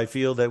 If I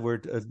feel that we're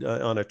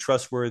on a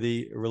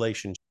trustworthy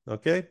relationship,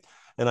 okay?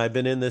 And I've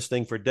been in this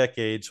thing for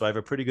decades, so I have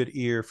a pretty good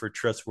ear for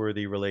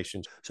trustworthy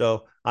relations.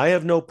 So I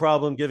have no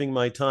problem giving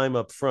my time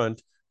up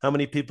front. How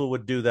many people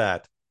would do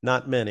that?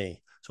 Not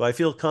many. So I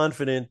feel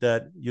confident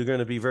that you're going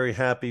to be very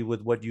happy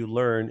with what you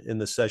learn in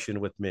the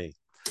session with me.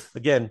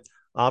 Again,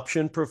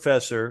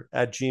 optionprofessor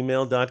at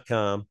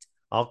gmail.com.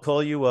 I'll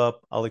call you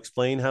up. I'll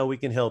explain how we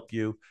can help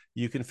you.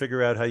 You can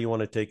figure out how you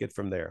want to take it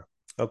from there.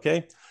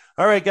 Okay.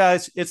 All right,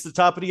 guys, it's the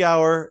top of the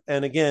hour.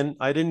 And again,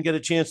 I didn't get a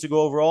chance to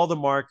go over all the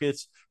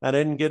markets. And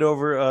I didn't get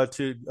over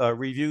to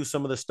review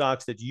some of the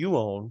stocks that you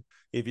own.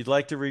 If you'd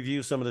like to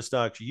review some of the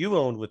stocks you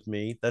owned with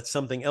me, that's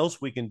something else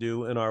we can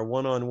do in our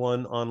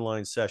one-on-one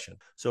online session.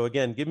 So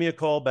again, give me a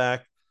call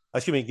back.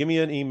 Excuse me, give me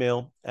an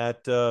email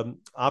at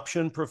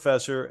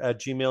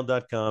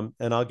optionprofessor@gmail.com,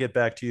 and I'll get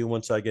back to you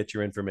once I get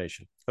your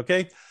information.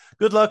 Okay?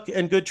 Good luck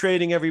and good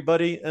trading,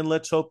 everybody. And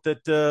let's hope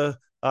that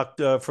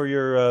for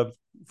your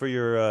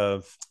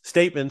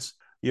statements,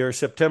 your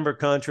September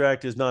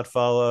contract is not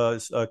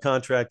followed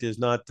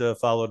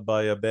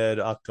by a bad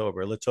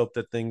October. Let's hope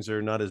that things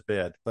are not as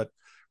bad. But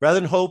rather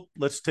than hope,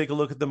 let's take a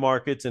look at the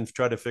markets and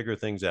try to figure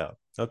things out.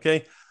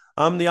 Okay,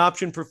 I'm the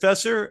option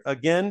professor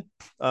again.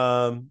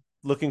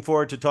 Looking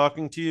forward to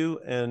talking to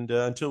you. And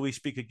until we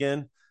speak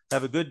again,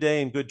 have a good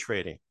day and good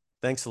trading.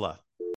 Thanks a lot.